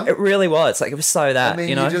time. It really was. Like it was so that,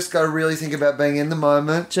 you just got to really think about being in the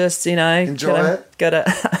moment. Just, enjoy it. Gotta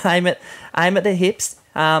aim at the hips.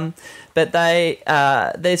 But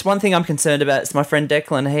there's one thing I'm concerned about. It's my friend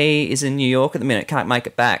Declan. He is in New York at the minute, can't make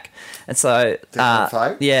it back. And so,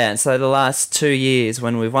 and so the last 2 years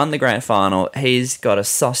when we've won the grand final, he's got a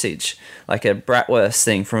sausage, like a bratwurst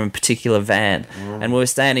thing from a particular van. And we were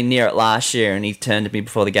standing near it last year, and he turned to me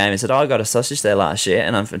before the game and said, I got a sausage there last year.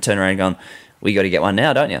 And I'm turning around and going, well, you got to get one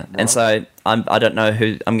now, don't you? And so I don't know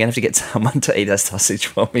who. I'm going to have to get someone to eat that sausage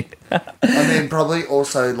for me. Probably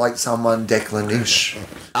also like someone Declan-ish.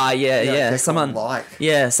 Yeah.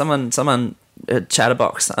 Someone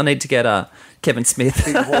Chatterbox. I need to get Kevin Smith.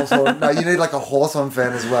 Big Hawthorn. No, you need like a Hawthorn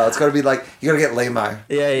fan as well. It's got to be like, you got to get Limo.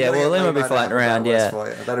 Yeah. Well, Limo will be floating around. Yeah,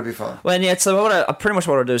 that'll be fun. Well, yeah. So pretty much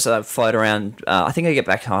what I'll do is float around. I think I get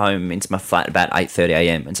back home into my flat about 8:30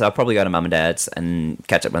 a.m. And so I'll probably go to Mum and Dad's and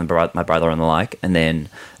catch up with my brother and the like, and then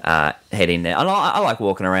head in there. And I like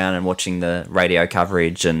walking around and watching the radio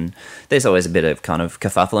coverage, and there's always a bit of kind of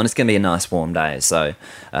kerfuffle, and it's going to be a nice warm day, so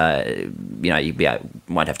you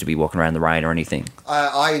won't have to be walking around the rain or anything.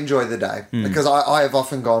 I enjoy the day because I have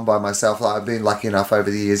often gone by myself. Like, I've been lucky enough over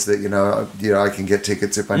the years that I can get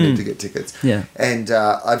tickets if I need to get tickets. Yeah, and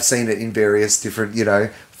I've seen it in various different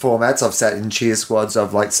formats. I've sat in cheer squads.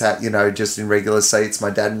 I've sat just in regular seats. My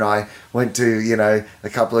dad and I went to a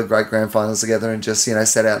couple of great grand finals together and just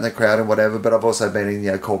sat out in the crowd and whatever. But I've also been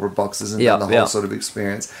in corporate boxes and done the whole sort of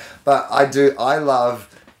experience. But I love.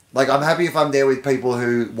 Like, I'm happy if I'm there with people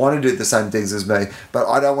who want to do the same things as me, but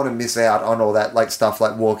I don't want to miss out on all that, like, stuff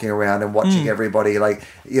like walking around and watching everybody, like,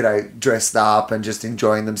 dressed up and just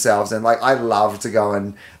enjoying themselves. And, like, I love to go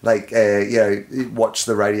and, like, watch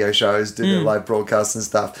the radio shows, do the live broadcasts and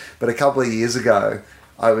stuff. But a couple of years ago,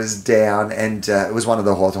 I was down and it was one of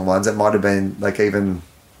the Hawthorn ones. It might have been, like, even,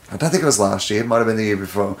 I don't think it was last year. It might have been the year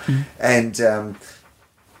before. And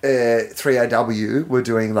 3AW were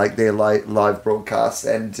doing like their live broadcast,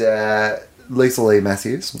 and Lethal Lee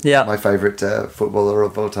Matthews, my favourite footballer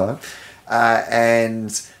of all time,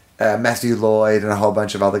 and Matthew Lloyd and a whole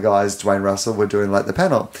bunch of other guys, Dwayne Russell, were doing like the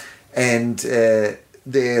panel, and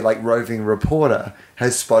their like roving reporter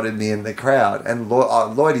has spotted me in the crowd, and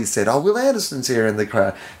Lloydie said, Will Anderson's here in the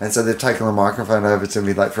crowd, and so they've taken the microphone over to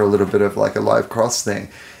me like for a little bit of like a live cross thing.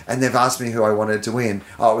 And they've asked me who I wanted to win.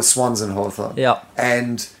 Oh, it was Swans and Hawthorn. Yeah.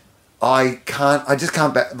 And I just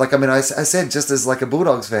can't, I said, just as like a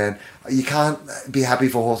Bulldogs fan, you can't be happy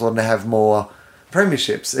for Hawthorn to have more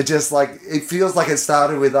premierships. It just like, it feels like it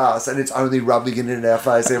started with us and it's only rubbing it in our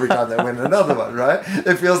face every time they win another one, right?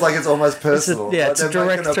 It feels like it's almost personal. It's a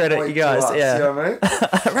direct threat at you guys. You know what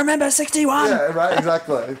I mean? Remember 61? Yeah, right,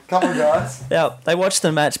 exactly. Come on, guys. Yeah, they watch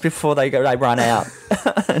the match before they run out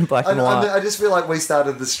in black and white. I just feel like we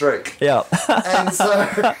started the streak. Yeah. And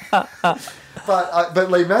so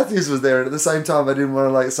But Lee Matthews was there, and at the same time, I didn't want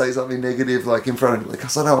to like say something negative like in front of him,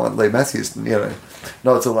 because I don't want Lee Matthews,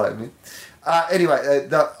 not to like me. Anyway,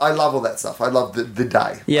 I love all that stuff. I love the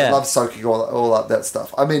day. Yeah. I love soaking all up that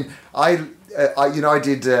stuff. I mean, I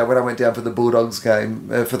did when I went down for the Bulldogs game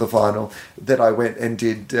for the final. Then I went and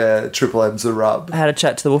did Triple M's The Rub. I had a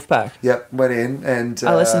chat to the Wolfpack. Yep, went in and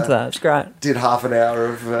I listened to that. It's great. Did half an hour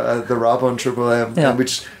of The Rub on Triple M, Yeah.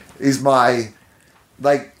 which is my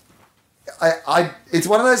it's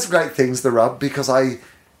one of those great things, The Rub, because I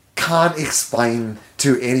can't explain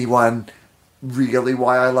to anyone really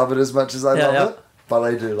why I love it as much as I love it, but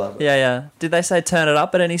I do love it. Yeah. Did they say turn it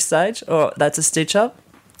up at any stage, or that's a stitch up?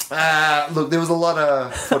 Look, there was a lot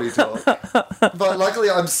of footy talk, but luckily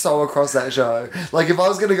I'm so across that show. Like, if I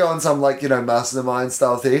was going to go on some mastermind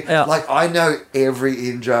style thing, I know every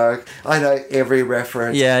in joke, I know every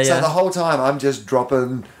reference. So the whole time I'm just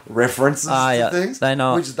dropping references to things. They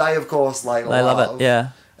know, which they of course they love it. Yeah.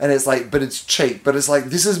 And it's like, but it's cheap. But it's like,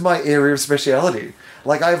 this is my area of speciality.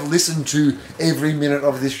 Like, I've listened to every minute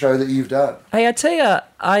of this show that you've done. Hey, I tell you,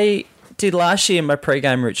 I did last year my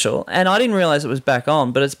pre-game ritual, and I didn't realise it was back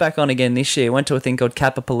on, but it's back on again this year. Went to a thing called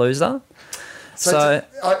Kapapalooza. So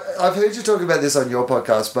I've heard you talk about this on your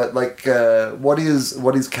podcast, but what is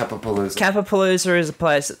Kapapalooza? Kapapalooza is a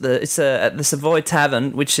place at the Savoy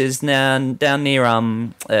Tavern, which is now down near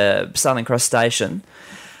Southern Cross Station,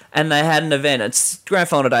 and they had an event. It's Grand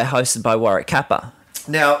Final Day hosted by Warwick Kappa.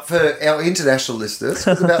 Now, for our international listeners,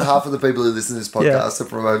 because about half of the people who listen to this podcast are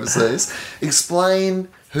from overseas, explain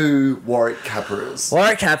who Warwick Kappa is.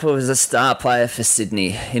 Warwick Kappa was a star player for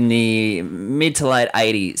Sydney in the mid to late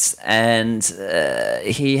 80s, and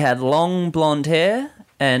he had long blonde hair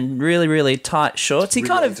and really, really tight shorts.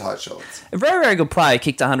 Tight shorts. A very, very good player.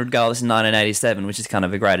 Kicked 100 goals in 1987, which is kind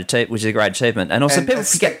of a great achievement. And also, people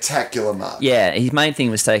forget spectacular mark. Yeah, his main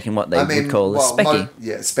thing was taking what they would call a specky.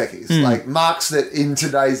 Speckies, like marks that in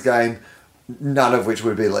today's game, none of which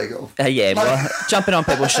would be legal. Jumping on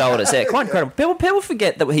people's shoulders, quite incredible. People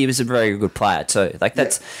forget that he was a very good player too.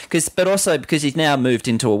 But also because he's now moved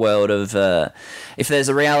into a world of if there's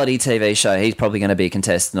a reality TV show, he's probably going to be a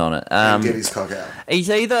contestant on it. And get his cock out. He's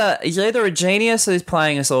either a genius who's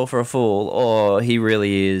playing us all for a fool, or he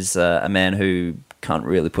really is a man who can't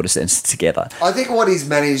really put a sentence together. I think what he's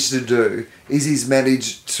managed to do is he's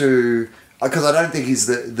managed to. Because I don't think he's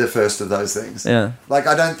the first of those things. Yeah. Like,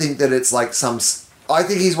 I don't think that it's like some... I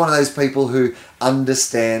think he's one of those people who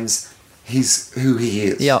understands who he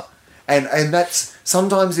is. Yeah. And that's...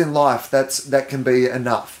 Sometimes in life, that can be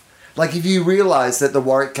enough. Like, if you realise that the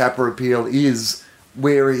Warwick Kappa appeal is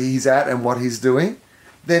where he's at and what he's doing,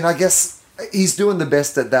 then I guess he's doing the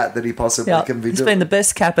best at that he possibly can be doing. He's been the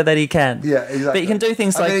best Kappa that he can. Yeah, exactly. But you can do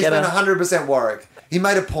things like... he's been 100% Warwick. He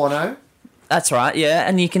made a porno... That's right, yeah.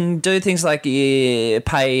 And you can do things like you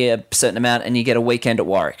pay a certain amount and you get a weekend at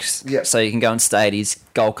Warwick's. Yeah. So you can go and stay at his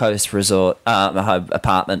Gold Coast resort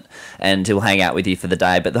apartment, and he'll hang out with you for the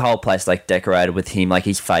day. But the whole place decorated with him,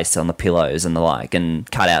 his face on the pillows and the like, and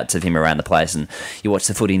cutouts of him around the place. And you watch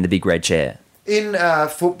the footy in the big red chair. In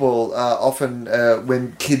football, often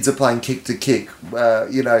when kids are playing kick to kick,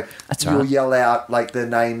 you'll yell out the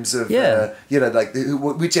names of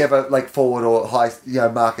whichever forward or high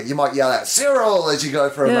marker. You might yell out Cyril as you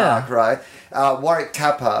go for a mark, right? Warwick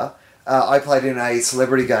Kappa. I played in a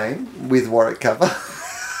celebrity game with Warwick Kappa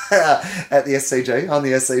at the SCG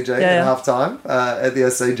at half time at the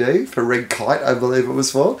SCG for Red Kite, I believe it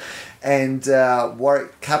was for, and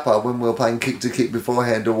Warwick Kappa, when we were playing kick to kick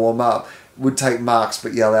beforehand to warm up, would take marks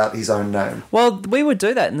but yell out his own name. Well, we would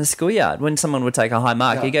do that in the schoolyard. When someone would take a high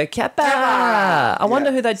mark, you go, Kappa! I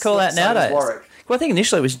wonder who they'd call out nowadays. Warwick. Well, I think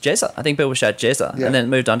initially it was Jezza. I think people would shout Jezza, and then it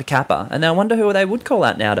moved on to Kappa. And now I wonder who they would call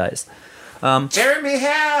out nowadays. Jeremy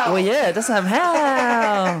Howe! Well, yeah, it doesn't have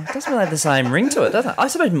Howe. It doesn't really have the same ring to it, does it? I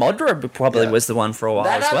suppose Modra probably was the one for a while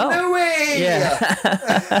as well. Yeah.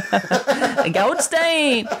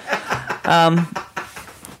 Goldstein!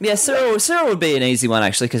 Yeah, Cyril would be an easy one,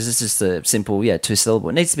 actually, because it's just a simple, 2-syllable.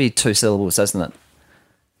 It needs to be 2 syllables, doesn't it?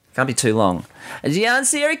 Can't be too long. Gian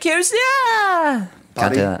Syracuse, yeah!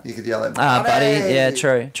 Can't do that. You could yell at buddy. Yeah,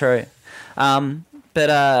 true.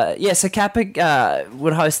 So Kappa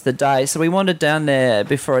would host the day, so we wandered down there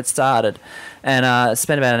before it started and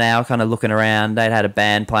spent about an hour kind of looking around. They'd had a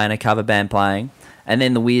band playing, a cover band playing. And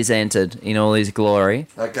then the Wiz entered in all his glory.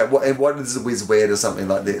 Okay, what does the Wiz wear to something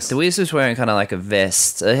like this? The Wiz was wearing kind of like a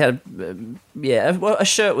vest. It had, a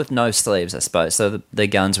shirt with no sleeves, I suppose. So the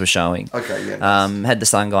guns were showing. Okay, yeah. Nice. Had the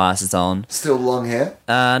sunglasses on. Still long hair?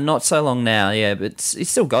 Not so long now, yeah, but he's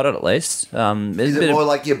still got it at least. Is it more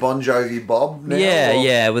like your Bon Jovi Bob now?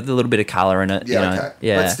 Yeah, with a little bit of colour in it. Yeah, okay.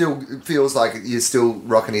 Yeah. But still, it feels like you're still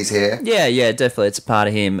rocking his hair. Yeah, definitely. It's a part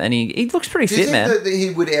of him. And he looks pretty fit, man. Do you think that he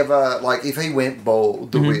would ever, like, if he went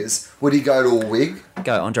bald, the Wiz, would he go to a wig?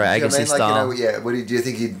 Go Andre Agassi style. Do you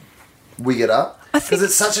think he'd wig it up? Because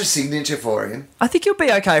it's such a signature for him. I think he'll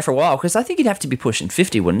be okay for a while, because I think he'd have to be pushing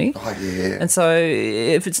 50, wouldn't he? Oh, yeah. And so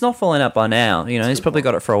if it's not falling out by now, he's probably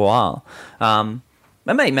got it for a while.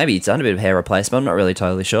 Maybe he's done a bit of hair replacement. I'm not really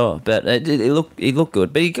totally sure, but he looked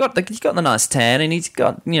good. But he got the nice tan, and he's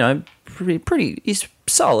got pretty. He's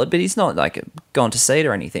solid, but he's not like gone to seed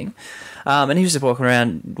or anything. And he was just walking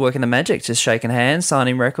around working the magic, just shaking hands,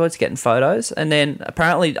 signing records, getting photos. And then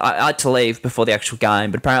apparently I had to leave before the actual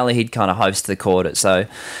game, but apparently he'd kind of host the quarter, so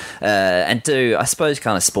and do, I suppose,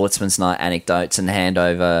 kind of sportsman's night anecdotes and hand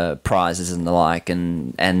over prizes and the like.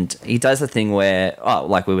 And he does the thing where,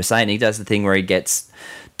 like we were saying, he does the thing where he gets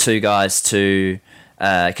two guys to,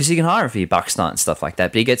 because you can hire him for your Bucks night and stuff like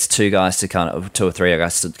that, but he gets two or three guys to kind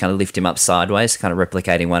of lift him up sideways, kind of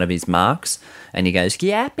replicating one of his marks, and he goes,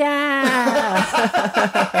 yap, yeah.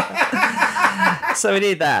 So we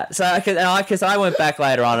did that. So because I went back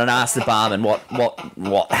later on and asked the barman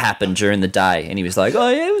what happened during the day, and he was like, oh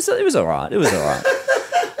yeah, it was all right. It was all right.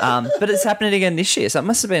 But it's happening again this year, so it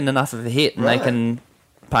must have been enough of a hit, and they can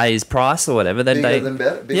pay his price or whatever. Then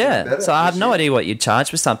better, so I have no idea what you'd charge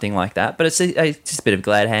for something like that, but it's just a bit of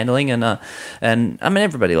glad handling, and I mean,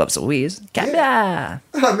 everybody loves a Wiz. Yeah.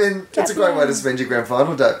 I mean, it's a great way to spend your grand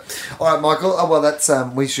final day. All right, Michael. Oh, well, that's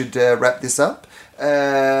we should wrap this up.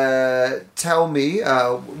 Tell me,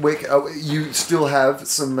 you still have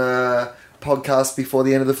some podcast before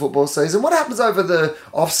the end of the football season. What happens over the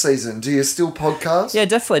off season? Do you still podcast? Yeah,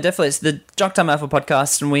 definitely. It's the Jock Time Alpha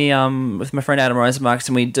podcast, and we with my friend Adam Rosenmarks,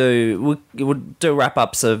 and we would do wrap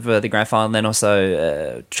ups of the grand final, and then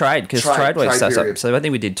also trade, because trade week starts up. So I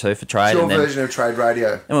think we did 2 for trade. Your version of trade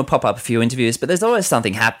radio, and we'll pop up a few interviews. But there's always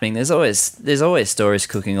something happening. There's always stories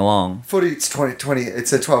cooking along. Footy, it's 2020.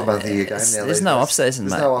 It's a 12-month a year game now. There's no off season,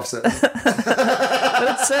 mate. There's no off season.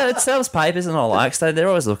 But it sells papers and all like, so they're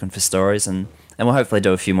always looking for stories, and we'll hopefully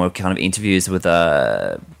do a few more kind of interviews with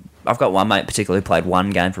I've got one mate particularly who played one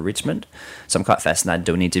game for Richmond, so I'm quite fascinated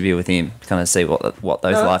to do an interview with him, kind of see what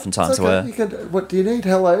those life and times were. What do you need?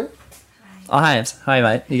 Hello. Hi,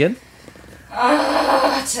 mate. You good?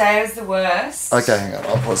 Today was the worst. Okay, hang on.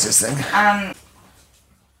 I'll pause this thing.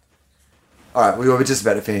 All right, we were just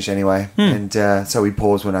about to finish anyway, and so we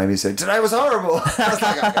paused when Amy said, "Today was horrible." I was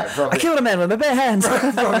like, okay, I killed a man with my bare hands.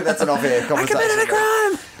 Probably that's an off-air conversation. I committed a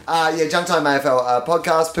crime. Junk Time AFL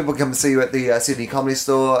podcast. People come and see you at the Sydney Comedy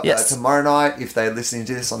Store tomorrow night, if they're listening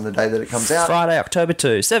to this on the day that it comes out. Friday, October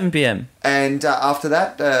 2, 7 p.m. And after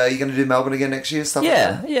that, you're going to do Melbourne again next year? Stuff like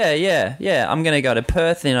that? Yeah. I'm going to go to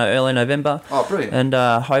Perth in early November. Oh, brilliant. And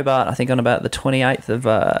Hobart, I think, on about the 28th of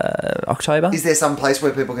October. Is there some place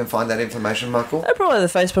where people can find that information, Michael? Probably the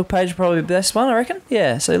Facebook page would probably be the best one, I reckon.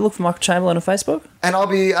 Yeah, so look for Michael Chamberlin on Facebook. And I'll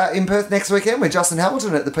be in Perth next weekend with Justin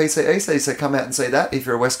Hamilton at the PCEC, so come out and see that. If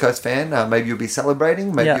you're a West Coast fan, maybe you'll be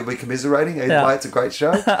celebrating, maybe you'll be commiserating. Either way, it's a great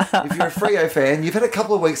show. If you're a Freo fan, you've had a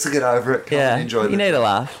couple of weeks to get over it. Come and enjoy it. You need a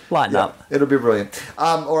laugh. Lighten up. It'll be brilliant.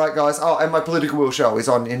 All right, guys. Oh, and my Political Will show is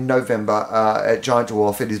on in November at Giant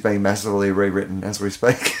Dwarf. It is being massively rewritten as we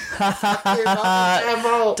speak.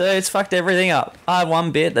 Dude, it's fucked everything up. I had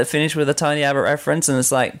one bit that finished with a Tony Abbott reference, and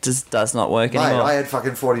it's like, just does not work anymore. I had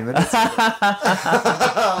fucking 40 minutes. All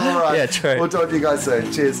right. Yeah, true. We'll talk to you guys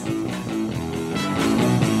soon. Cheers.